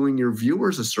you doing your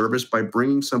viewers a service by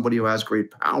bringing somebody who has great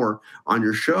power on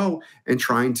your show and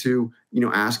trying to,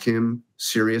 ask him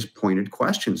serious, pointed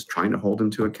questions, trying to hold him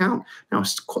to account? Now, an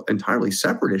entirely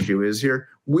separate issue is here,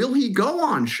 will he go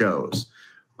on shows?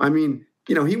 I mean,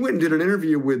 he went and did an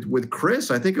interview with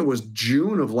Chris. I think it was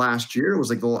June of last year. It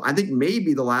was I think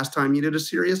maybe the last time he did a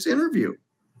serious interview.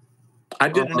 I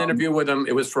did an interview with him.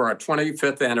 It was for our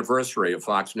 25th anniversary of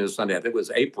Fox News Sunday. I think it was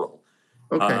April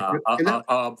of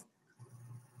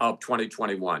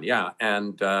 2021. Yeah,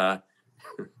 and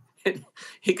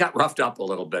he got roughed up a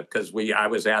little bit because I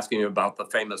was asking him about the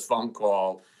famous phone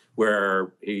call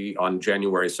where he, on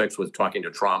January 6th, was talking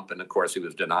to Trump, and of course he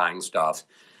was denying stuff.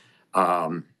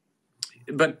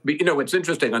 But it's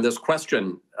interesting on this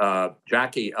question,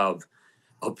 Jackie, of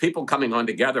people coming on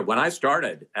together. When I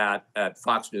started at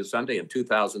Fox News Sunday in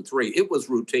 2003, it was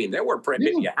routine. There were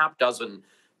maybe a half dozen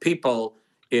people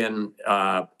in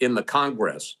the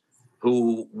Congress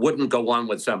who wouldn't go on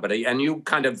with somebody, and you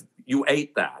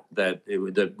ate that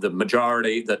the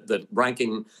majority, the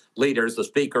ranking leaders, the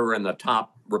Speaker and the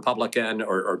top Republican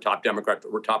or top Democrat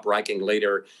or top ranking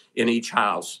leader in each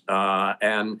house,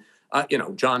 and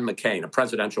John McCain, a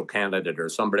presidential candidate or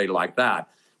somebody like that.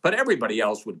 But everybody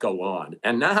else would go on.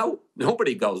 And now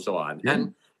nobody goes on. Yeah.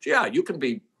 And you can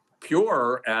be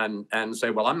pure and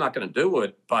say, well, I'm not going to do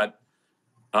it. But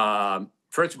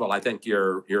first of all, I think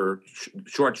you're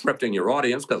short shrifting your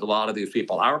audience, because a lot of these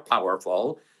people are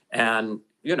powerful, and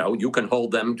you can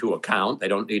hold them to account. They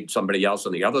don't need somebody else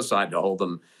on the other side to hold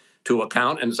them to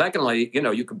account. And secondly,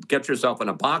 you could get yourself in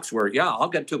a box where, I'll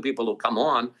get two people who come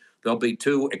on. There'll be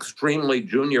two extremely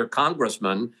junior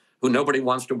congressmen who nobody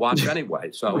wants to watch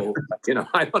anyway. So,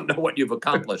 I don't know what you've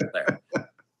accomplished there.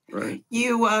 Right.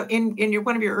 You, in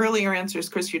one of your earlier answers,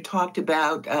 Chris, you talked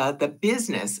about the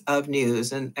business of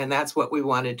news, and that's what we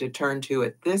wanted to turn to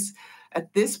at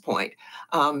this point.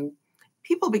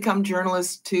 People become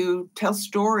journalists to tell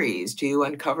stories, to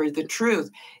uncover the truth.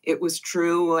 It was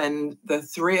true when the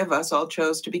three of us all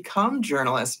chose to become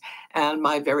journalists, and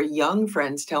my very young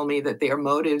friends tell me that their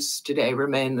motives today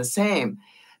remain the same.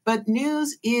 But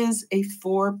news is a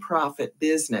for-profit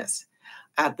business.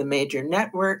 At the major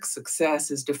networks,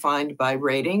 success is defined by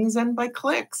ratings and by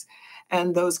clicks.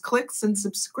 And those clicks and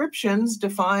subscriptions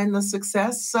define the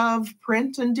success of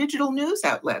print and digital news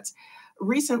outlets.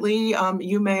 Recently,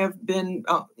 you may have been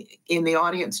in the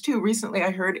audience too. Recently,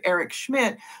 I heard Eric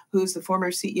Schmidt, who's the former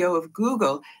CEO of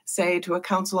Google, say to a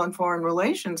Council on Foreign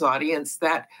Relations audience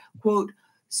that, quote,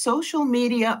 social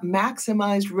media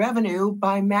maximized revenue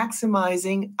by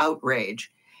maximizing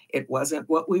outrage. It wasn't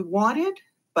what we wanted,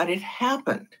 but it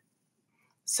happened.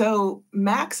 So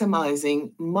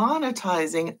maximizing,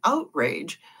 monetizing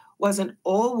outrage wasn't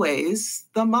always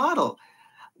the model.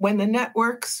 When the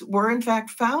networks were in fact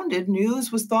founded,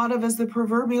 news was thought of as the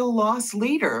proverbial loss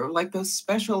leader, like those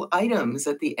special items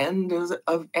at the ends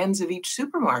of each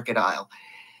supermarket aisle.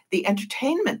 The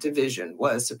entertainment division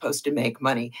was supposed to make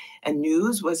money, and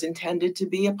news was intended to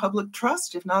be a public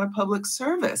trust, if not a public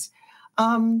service.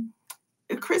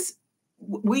 Chris,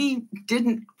 we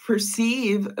didn't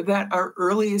perceive that our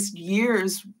earliest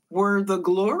years were the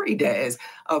glory days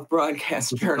of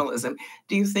broadcast journalism.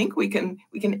 Do you think we can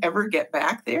ever get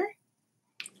back there?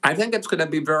 I think it's going to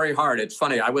be very hard. It's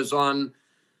funny. I was on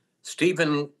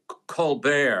Stephen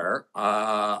Colbert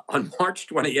on March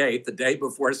 28th, the day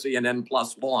before CNN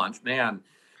Plus launched. Man,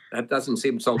 that doesn't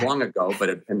seem so long ago,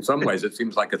 but in some ways it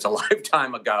seems like it's a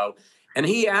lifetime ago. And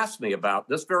he asked me about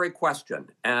this very question.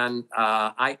 And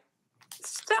I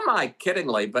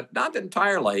semi-kiddingly, but not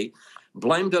entirely,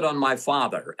 blamed it on my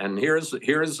father. And here's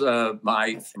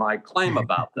my claim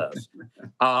about this.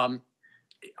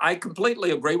 I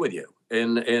completely agree with you.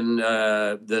 In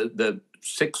the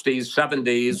 60s,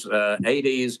 70s,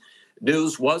 80s,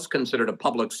 news was considered a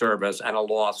public service and a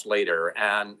loss leader.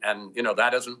 And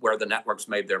that isn't where the networks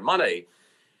made their money.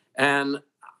 And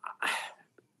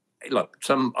look,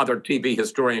 some other TV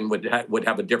historian would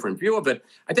have a different view of it.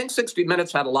 I think 60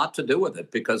 Minutes had a lot to do with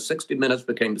it, because 60 Minutes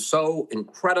became so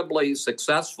incredibly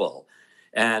successful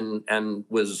and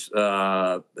was,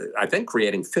 I think,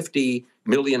 creating $50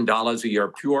 million a year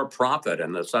pure profit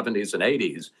in the 70s and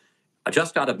 80s,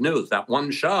 just out of news. That one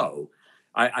show,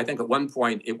 I think at one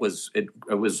point it was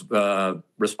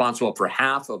responsible for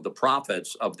half of the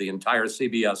profits of the entire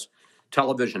CBS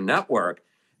television network.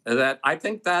 That I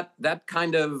think that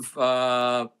kind of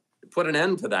put an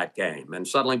end to that game. And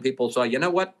suddenly people saw, you know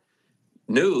what?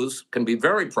 News can be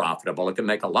very profitable. It can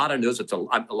make a lot of news. It's a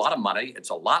lot of money.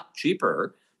 It's a lot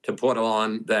cheaper to put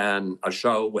on than a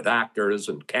show with actors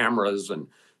and cameras and,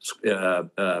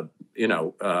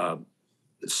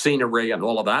 scenery and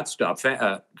all of that stuff,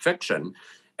 fiction.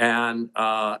 And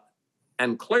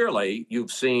clearly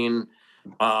you've seen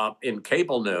in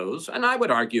cable news, and I would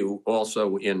argue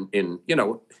also in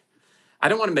I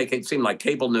don't want to make it seem like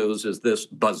cable news is this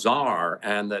bizarre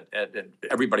and that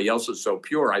everybody else is so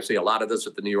pure. I see a lot of this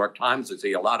at the New York Times. I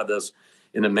see a lot of this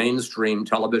in the mainstream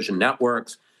television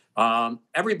networks.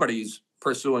 Everybody's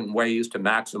pursuing ways to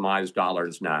maximize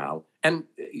dollars now. And,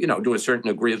 to a certain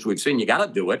degree, as we've seen, you got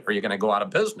to do it or you're going to go out of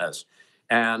business.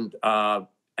 And part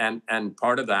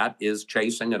of that is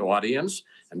chasing an audience.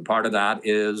 And part of that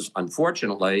is,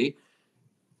 unfortunately,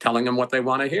 telling them what they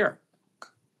want to hear.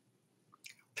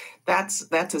 That's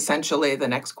essentially the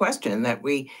next question that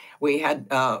we had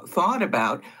thought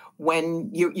about. When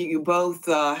you both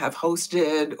have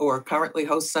hosted or currently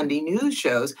host Sunday news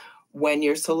shows, when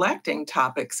you're selecting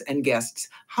topics and guests,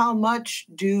 how much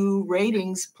do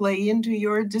ratings play into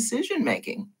your decision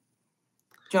making?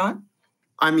 John?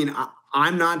 I mean,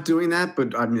 I'm not doing that,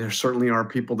 but I mean, there certainly are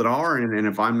people that are, and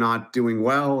if I'm not doing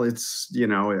well, it's I'm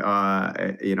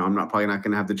probably not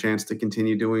going to have the chance to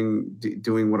continue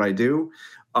doing what I do.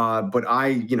 But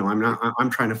I'm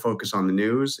trying to focus on the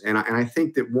news, and I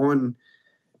think that one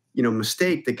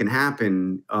mistake that can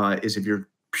happen is if you're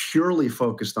purely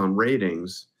focused on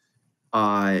ratings,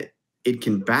 it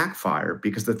can backfire,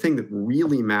 because the thing that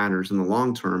really matters in the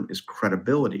long term is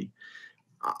credibility.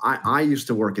 I used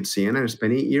to work at CNN. I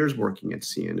spent 8 years working at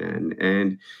CNN,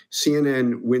 and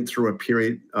CNN went through a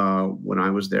period when I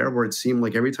was there where it seemed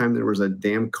like every time there was a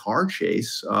damn car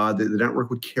chase, the network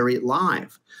would carry it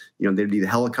live. You know, there'd be the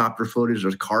helicopter footage.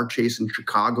 There's a car chase in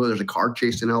Chicago. There's a car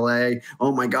chase in LA.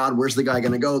 Oh my God, where's the guy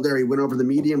going to go? There, he went over the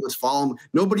median. Let's follow him.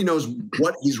 Nobody knows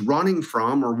what he's running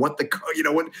from or what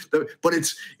but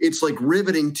it's like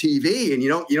riveting TV, and you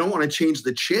don't want to change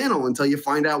the channel until you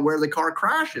find out where the car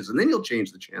crashes, and then you'll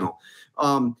change the channel.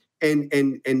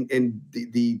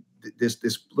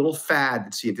 This little fad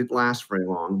that it didn't last very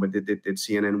long, but that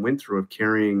CNN went through of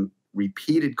carrying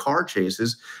repeated car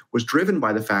chases was driven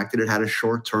by the fact that it had a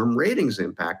short-term ratings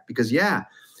impact because,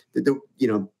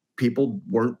 people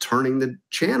weren't turning the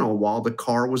channel while the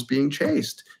car was being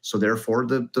chased. So therefore,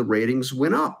 the ratings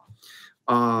went up.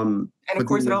 And of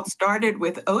course, it all started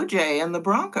with OJ and the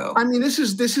Bronco. I mean, this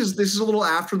is a little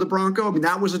after the Bronco. I mean,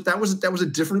 that was a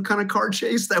different kind of car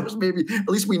chase. That was maybe, at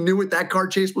least we knew what that car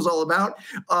chase was all about.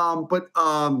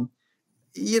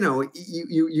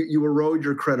 You erode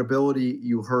your credibility.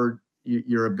 You hurt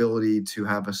your ability to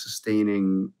have a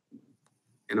sustaining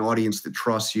an audience that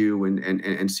trusts you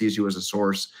and sees you as a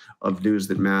source of news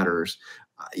that matters.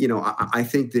 I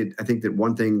think that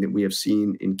one thing that we have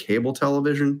seen in cable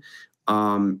television,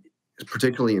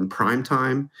 particularly in prime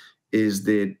time, is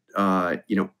that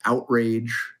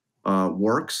outrage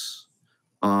works.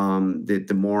 That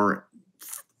the more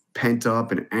pent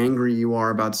up and angry you are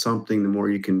about something, the more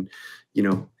you can,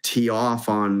 tee off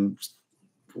on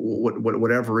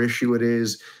whatever issue it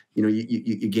is.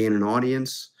 You gain an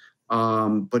audience.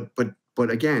 But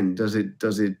again, does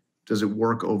it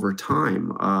work over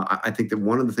time? I think that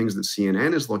one of the things that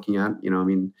CNN is looking at,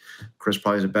 Chris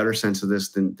probably has a better sense of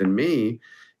this than me,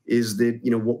 is that,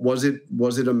 was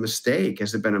it a mistake?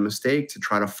 Has it been a mistake to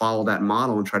try to follow that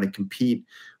model and try to compete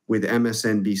with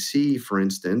MSNBC, for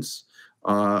instance,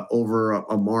 over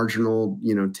a marginal,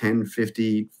 10,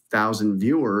 50,000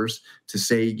 viewers to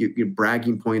say you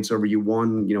bragging points over you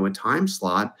won, a time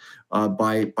slot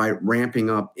by amping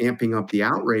up the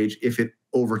outrage if it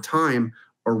over time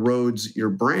erodes your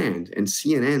brand. And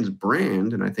CNN's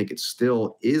brand, and I think it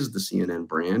still is the CNN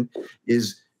brand,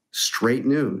 is straight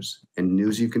news and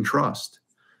news you can trust.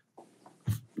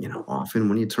 Often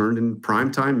when you turned in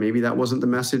prime time, maybe that wasn't the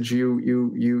message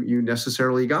you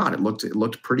necessarily got. It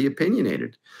looked pretty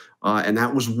opinionated, and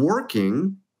that was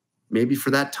working maybe for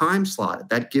that time slot at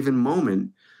that given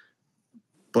moment.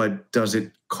 But does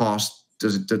it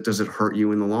hurt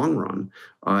you in the long run?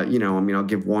 I'll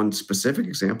give one specific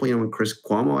example. When Chris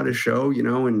Cuomo had a show,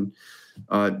 and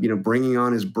bringing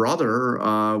on his brother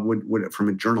would, from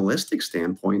a journalistic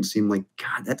standpoint, seem like,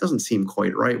 God, that doesn't seem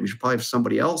quite right. We should probably have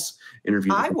somebody else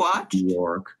interview. I watched New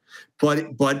York,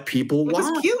 but people watched.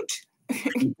 It was cute.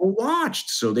 People watched,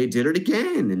 so they did it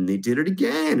again,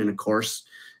 and of course,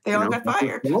 they all got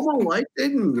fired. Cuomo liked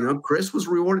it, and Chris was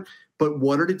rewarded. But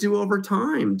what did it do over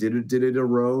time? Did it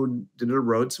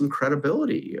erode some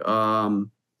credibility?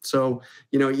 So,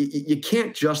 you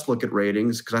can't just look at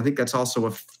ratings, because I think that's also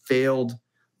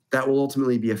that will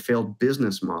ultimately be a failed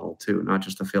business model too, not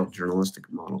just a failed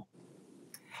journalistic model.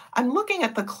 I'm looking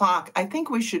at the clock. I think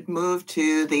we should move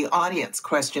to the audience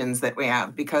questions that we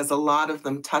have, because a lot of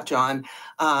them touch on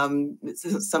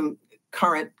some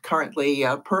currently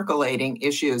percolating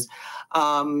issues.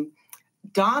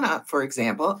 Donna, for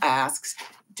example, asks,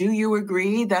 do you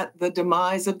agree that the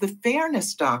demise of the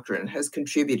fairness doctrine has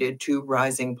contributed to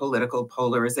rising political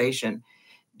polarization?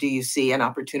 Do you see an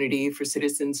opportunity for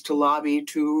citizens to lobby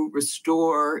to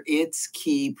restore its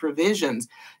key provisions,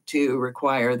 to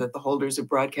require that the holders of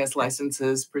broadcast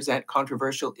licenses present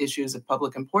controversial issues of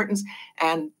public importance,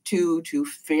 and to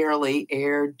fairly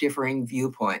air differing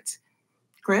viewpoints?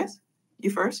 Chris, you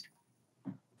first.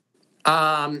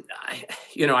 I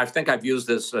think I've used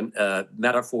this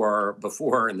metaphor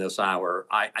before in this hour.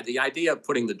 The idea of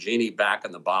putting the genie back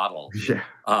in the bottle,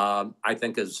 I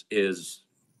think is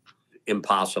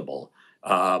impossible.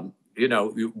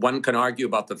 One can argue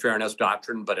about the fairness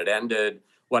doctrine, but it ended,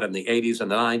 in the 80s and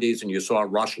the 90s, and you saw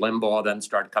Rush Limbaugh then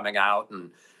start coming out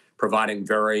and providing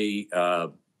very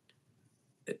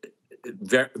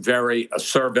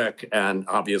acerbic and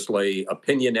obviously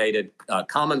opinionated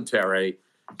commentary.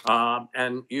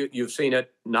 And you've seen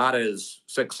it not as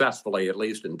successfully, at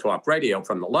least in talk radio,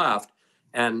 from the left.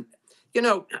 And,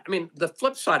 the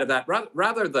flip side of that,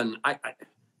 rather than,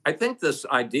 I think this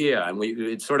idea, and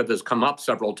it sort of has come up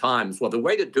several times, well, the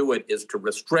way to do it is to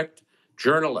restrict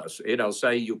journalists,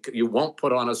 say you won't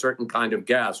put on a certain kind of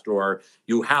guest, or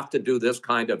you have to do this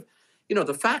kind of,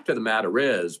 the fact of the matter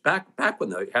is, back when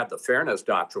they had the fairness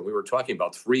doctrine, we were talking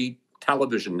about three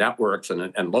television networks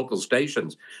and local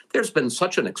stations, there's been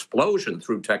such an explosion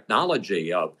through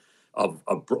technology of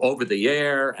over the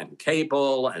air and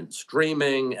cable and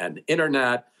streaming and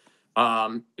internet.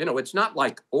 It's not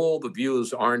like all the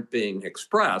views aren't being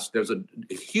expressed. There's a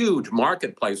huge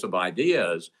marketplace of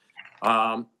ideas.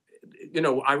 I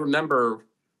remember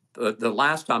the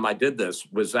last time I did this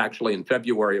was actually in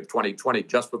February of 2020,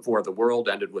 just before the world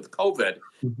ended with COVID.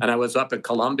 And I was up at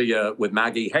Columbia with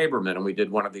Maggie Haberman, and we did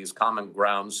one of these Common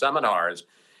Ground seminars.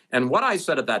 And what I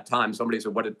said at that time, somebody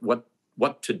said,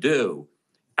 what to do?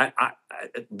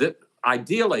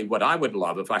 Ideally, what I would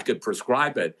love, if I could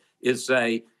prescribe it, is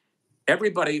say,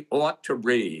 everybody ought to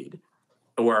read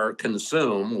or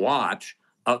consume, watch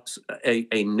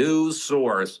a news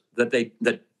source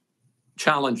that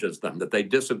challenges them, that they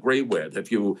disagree with.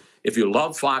 If you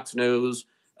love Fox News,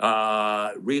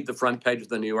 read the front page of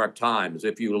the New York Times.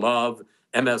 If you love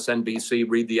MSNBC,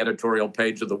 read the editorial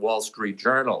page of the Wall Street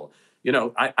Journal.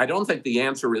 I don't think the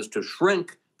answer is to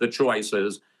shrink the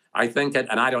choices. I think, and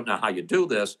I don't know how you do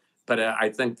this, but I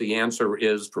think the answer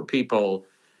is for people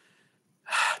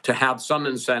to have some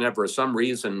incentive or some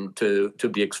reason to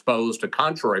be exposed to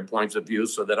contrary points of view,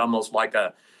 so that almost like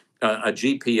a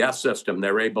GPS system,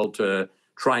 they're able to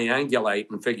triangulate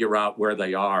and figure out where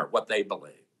they are, what they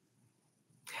believe.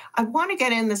 I want to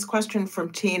get in this question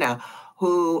from Tina,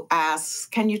 who asks,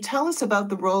 can you tell us about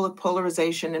the role of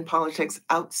polarization in politics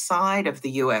outside of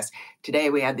the U.S.? Today,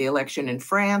 we had the election in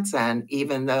France, and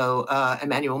even though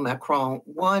Emmanuel Macron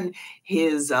won,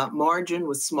 his margin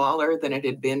was smaller than it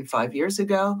had been 5 years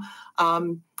ago.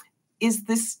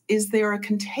 Is there a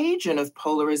contagion of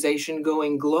polarization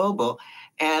going global,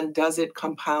 and does it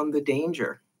compound the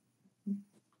danger?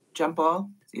 Jean-Paul,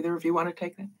 does either of you want to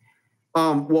take that?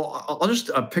 Well, I'll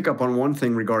just pick up on one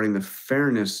thing regarding the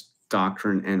fairness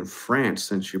doctrine and France,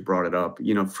 since you brought it up.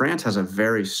 France has a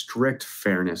very strict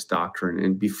fairness doctrine,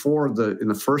 and in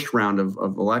the first round of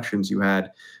elections, you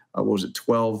had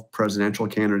 12 presidential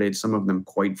candidates, some of them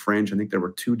quite fringe. I think there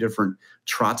were 2 different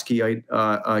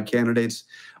Trotskyite candidates,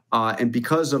 and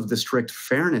because of the strict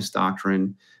fairness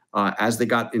doctrine, as they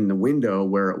got in the window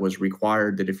where it was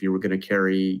required that if you were going to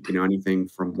carry anything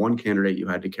from one candidate, you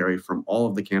had to carry from all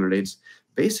of the candidates,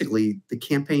 basically the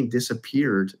campaign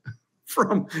disappeared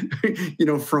from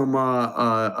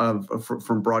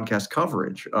broadcast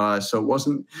coverage. So it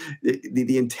wasn't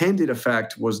the intended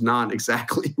effect was not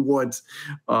exactly what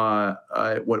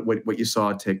you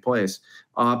saw take place.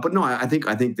 But no, I think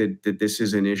that this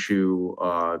is an issue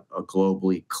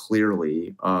globally,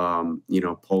 clearly.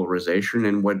 Polarization,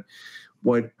 and what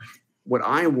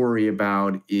I worry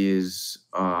about is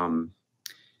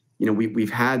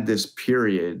we've had this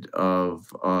period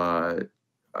of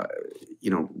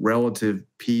relative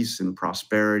peace and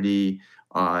prosperity,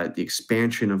 the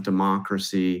expansion of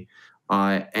democracy,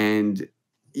 and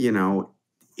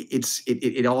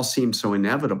it all seemed so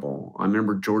inevitable. I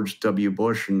remember George W.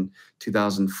 Bush in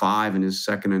 2005 in his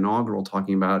second inaugural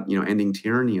talking about ending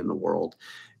tyranny in the world,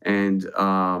 and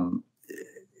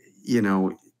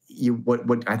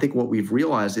what I think what we've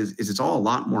realized is it's all a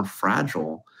lot more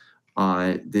fragile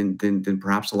than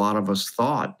perhaps a lot of us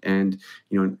thought. And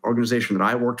an organization that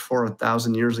I worked for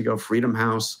 1,000 years ago, Freedom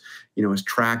House, is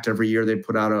tracked every year. They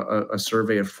put out a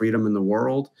survey of freedom in the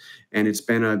world, and it's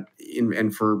been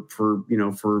for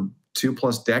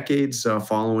 2+ decades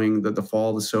following the fall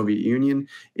of the Soviet Union.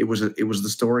 It was the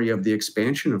story of the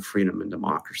expansion of freedom and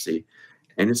democracy,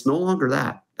 and it's no longer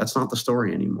that. That's not the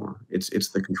story anymore. It's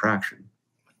the contraction.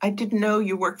 I didn't know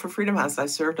you worked for Freedom House. I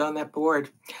served on that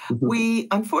board. We,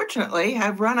 unfortunately,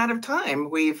 have run out of time.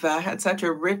 We've had such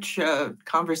a rich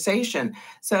conversation.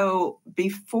 So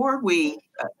before we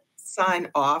sign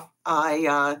off,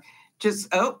 I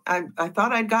thought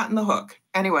I'd gotten the hook.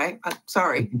 Anyway,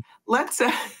 sorry. Let's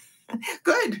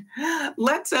good.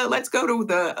 Let's go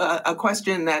to a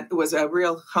question that was a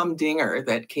real humdinger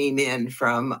that came in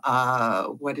from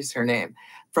what is her name?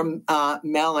 From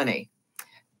Melanie.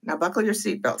 Now, buckle your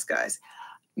seatbelts, guys.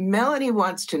 Melanie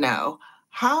wants to know,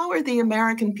 how are the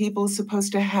American people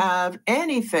supposed to have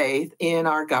any faith in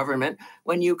our government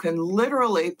when you can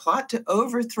literally plot to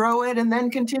overthrow it and then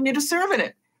continue to serve in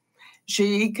it?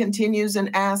 She continues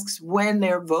and asks when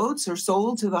their votes are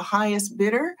sold to the highest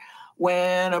bidder,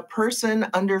 when a person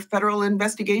under federal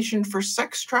investigation for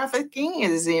sex trafficking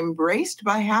is embraced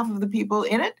by half of the people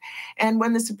in it, and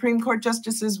when the Supreme Court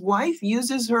Justice's wife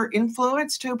uses her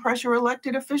influence to pressure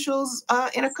elected officials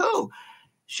in a coup.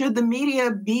 Should the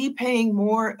media be paying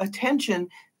more attention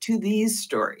to these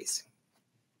stories?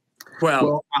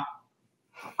 Well,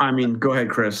 I mean, go ahead,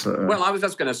 Chris. Well, I was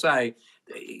just going to say,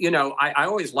 I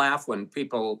always laugh when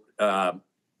people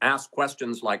ask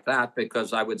questions like that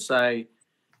because I would say,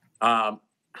 how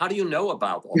do you know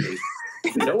about all these?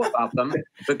 You know about them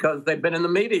because they've been in the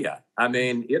media. I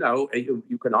mean,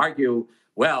 you can argue,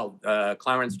 well,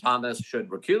 Clarence Thomas should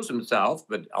recuse himself,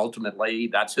 but ultimately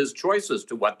that's his choice as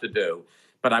to what to do.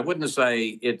 But I wouldn't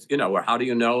say it's, or how do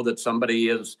you know that somebody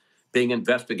is being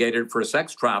investigated for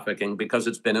sex trafficking because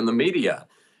it's been in the media?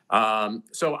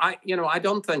 So I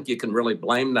don't think you can really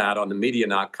blame that on the media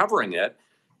not covering it.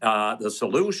 The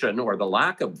solution or the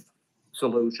lack of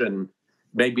solution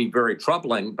may be very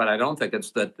troubling, but I don't think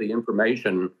it's that the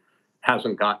information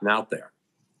hasn't gotten out there.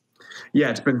 Yeah,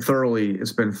 it's been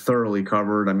thoroughly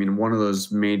covered. I mean, one of those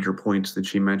major points that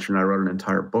she mentioned, I wrote an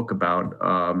entire book about.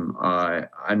 I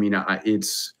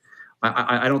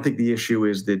don't think the issue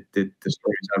is that the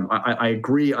stories. I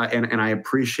agree, and I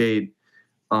appreciate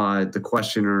the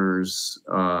questioner's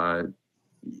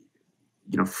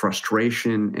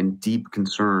frustration and deep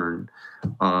concern.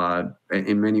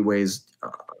 In many ways,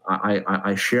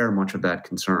 I share much of that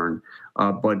concern,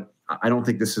 but I don't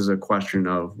think this is a question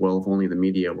of, well, if only the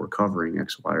media were covering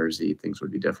X, Y, or Z, things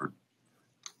would be different.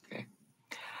 Okay.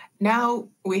 Now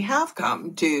we have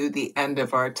come to the end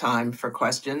of our time for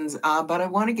questions, but I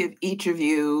want to give each of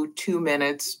you 2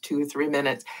 minutes, 2 or 3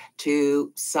 minutes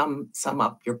to sum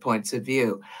up your points of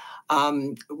view.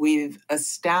 We've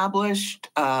established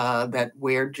that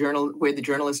where the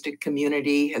journalistic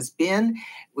community has been,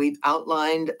 we've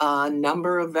outlined a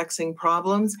number of vexing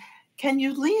problems. Can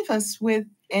you leave us with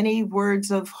any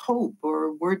words of hope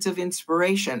or words of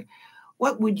inspiration?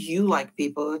 What would you like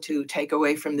people to take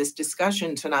away from this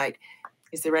discussion tonight?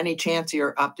 Is there any chance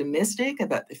you're optimistic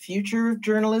about the future of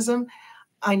journalism?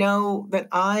 I know that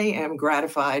I am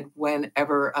gratified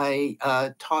whenever I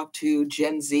talk to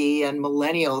Gen Z and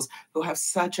millennials who have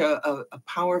such a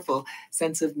powerful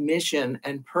sense of mission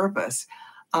and purpose.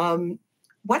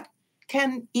 What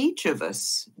can each of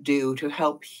us do to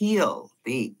help heal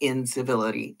the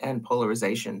incivility and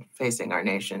polarization facing our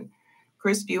nation?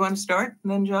 Chris, do you want to start,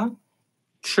 and then John?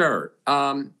 Sure.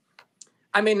 I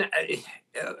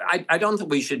don't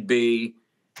think we should be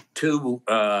too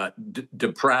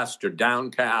depressed or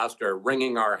downcast or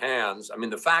wringing our hands. I mean,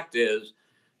 the fact is,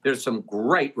 there's some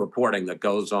great reporting that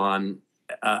goes on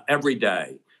every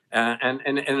day. And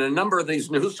a number of these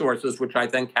news sources, which I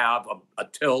think have a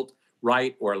tilt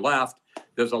right or left,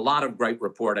 there's a lot of great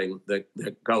reporting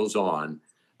that goes on.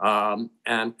 So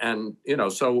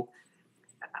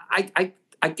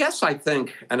I guess I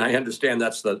think, and I understand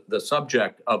that's the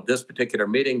subject of this particular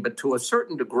meeting, but to a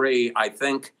certain degree, I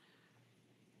think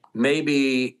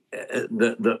maybe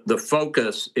the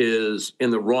focus is in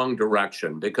the wrong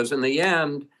direction, because in the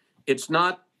end, it's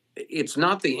not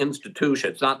the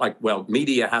institution. It's not like, well,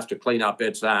 media has to clean up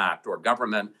its act or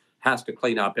government has to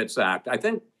clean up its act. I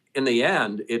think in the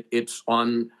end, it's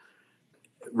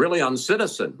really on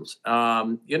citizens.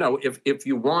 If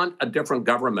you want a different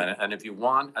government and if you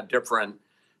want a different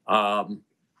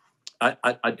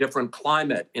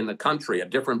climate in the country, a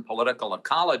different political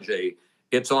ecology,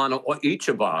 it's on each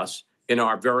of us in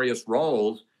our various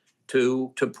roles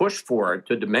to push for it,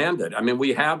 to demand it. I mean,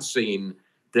 we have seen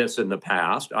this in the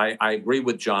past. I agree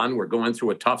with John. We're going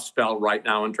through a tough spell right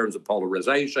now in terms of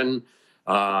polarization,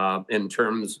 in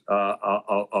terms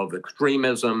of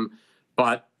extremism.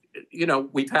 But,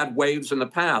 we've had waves in the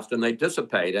past and they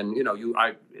dissipate. And,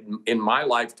 in my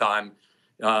lifetime,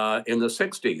 in the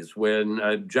 60s,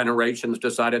 when generations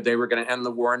decided they were going to end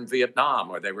the war in Vietnam,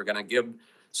 or they were going to give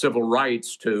civil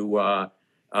rights to,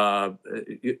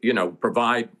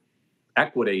 provide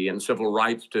equity and civil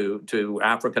rights to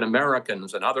African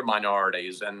Americans and other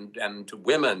minorities and to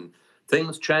women,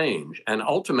 things change. And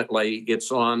ultimately,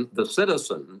 it's on the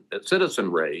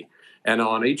citizenry and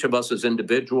on each of us as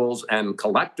individuals and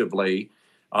collectively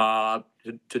to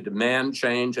demand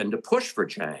change and to push for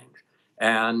change.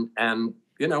 And in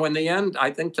the end,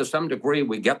 I think to some degree,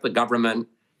 we get the government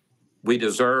we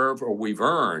deserve or we've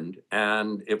earned.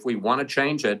 And if we want to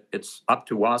change it, it's up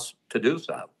to us to do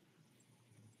so.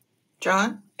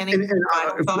 John, any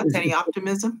final thoughts, any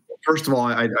optimism? First of all,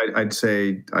 I would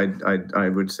say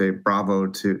bravo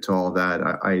to all of that.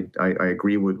 I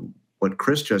agree with what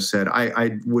Chris just said.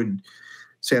 I would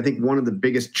say I think one of the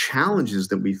biggest challenges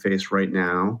that we face right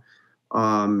now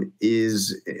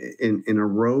is an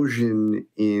erosion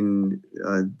in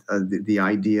the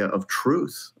idea of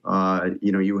truth.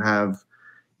 You have,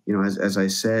 as I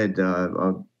said,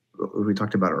 we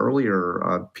talked about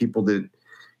earlier, people that,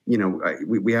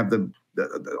 we have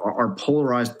our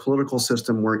polarized political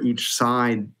system where each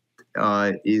side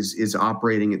is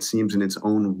operating, it seems, in its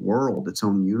own world, its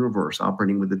own universe,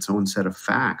 operating with its own set of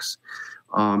facts.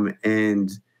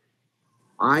 And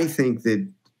I think that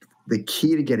the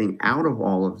key to getting out of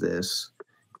all of this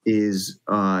is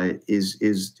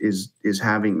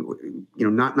having,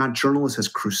 not journalists as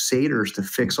crusaders to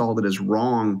fix all that is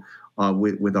wrong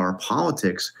with our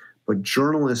politics, but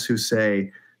journalists who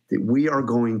say that we are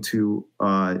going to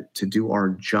do our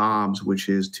jobs, which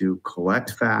is to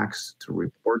collect facts, to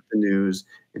report the news,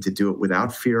 and to do it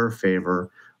without fear or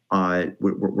favor.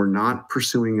 We're not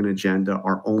pursuing an agenda.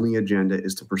 Our only agenda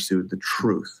is to pursue the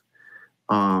truth,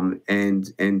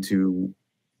 and to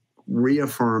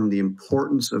reaffirm the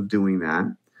importance of doing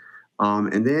that.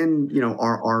 And then,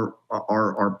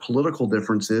 our political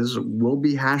differences will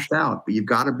be hashed out, but you've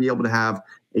got to be able to have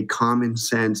a common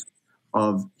sense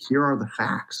of, here are the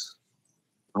facts.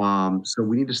 So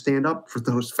we need to stand up for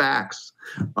those facts,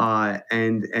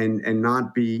 and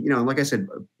not be, like I said,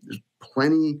 there's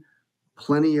plenty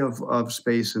of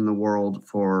space in the world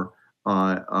for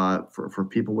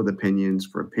people with opinions,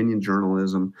 for opinion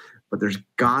journalism, but there's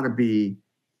got to be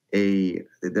we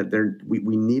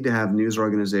need to have news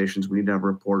organizations, we need to have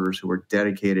reporters who are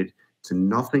dedicated to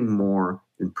nothing more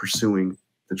than pursuing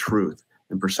the truth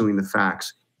and pursuing the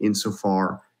facts,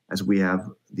 insofar as we have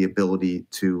the ability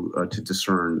to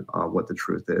discern what the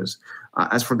truth is.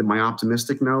 As for my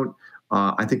optimistic note,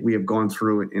 I think we have gone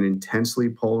through an intensely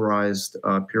polarized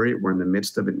period. We're in the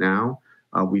midst of it now.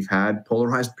 We've had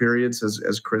polarized periods,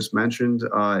 as Chris mentioned, in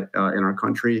our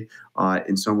country,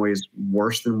 in some ways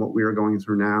worse than what we are going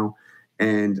through now.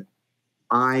 And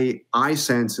I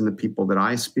sense in the people that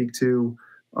I speak to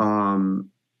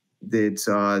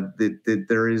that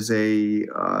there is the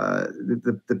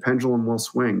pendulum will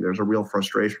swing. There's a real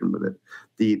frustration with it.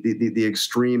 The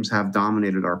extremes have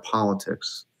dominated our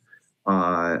politics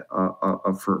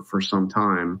for some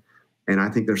time. And I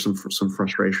think there's some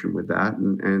frustration with that,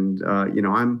 and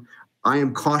I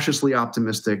am cautiously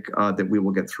optimistic that we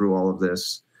will get through all of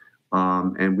this,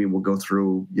 and we will go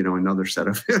through another set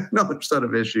of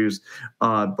issues.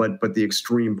 But the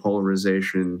extreme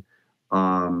polarization, there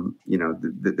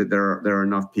are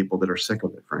enough people that are sick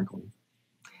of it, frankly.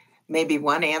 Maybe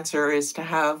one answer is to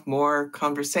have more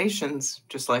conversations,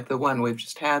 just like the one we've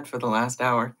just had for the last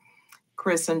hour.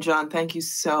 Chris and John, thank you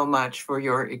so much for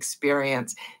your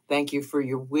experience. Thank you for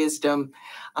your wisdom.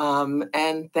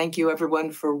 And thank you,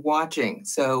 everyone, for watching.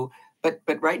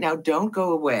 But right now, don't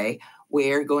go away.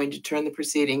 We're going to turn the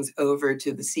proceedings over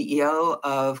to the CEO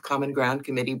of Common Ground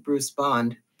Committee, Bruce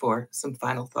Bond, for some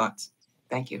final thoughts.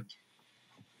 Thank you.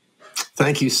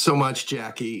 Thank you so much,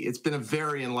 Jackie. It's been a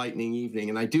very enlightening evening,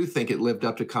 and I do think it lived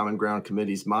up to Common Ground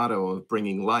Committee's motto of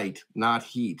bringing light, not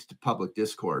heat, to public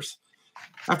discourse.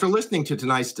 After listening to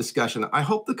tonight's discussion, I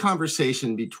hope the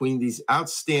conversation between these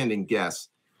outstanding guests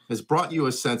has brought you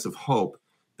a sense of hope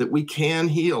that we can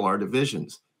heal our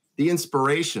divisions, the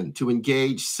inspiration to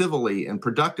engage civilly and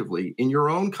productively in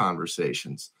your own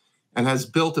conversations, and has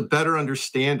built a better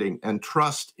understanding and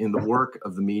trust in the work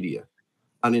of the media.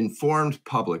 An informed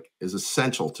public is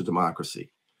essential to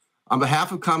democracy. On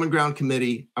behalf of Common Ground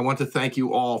Committee, I want to thank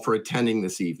you all for attending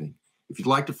this evening. If you'd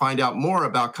like to find out more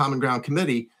about Common Ground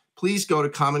Committee, please go to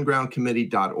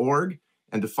commongroundcommittee.org,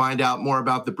 and to find out more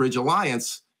about the Bridge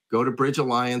Alliance, go to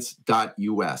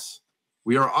bridgealliance.us.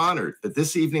 We are honored that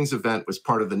this evening's event was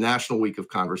part of the National Week of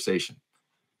Conversation.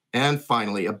 And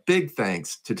finally, a big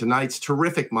thanks to tonight's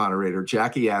terrific moderator,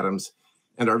 Jackie Adams,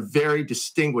 and our very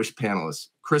distinguished panelists,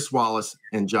 Chris Wallace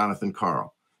and Jonathan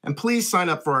Karl. And please sign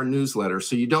up for our newsletter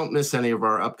so you don't miss any of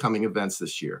our upcoming events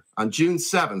this year. On June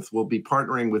 7th, we'll be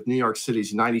partnering with New York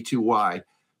City's 92Y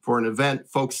for an event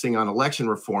focusing on election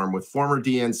reform with former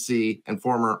DNC and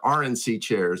former RNC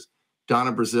chairs,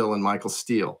 Donna Brazil and Michael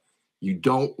Steele. You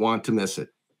don't want to miss it.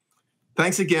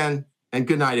 Thanks again, and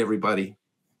good night, everybody.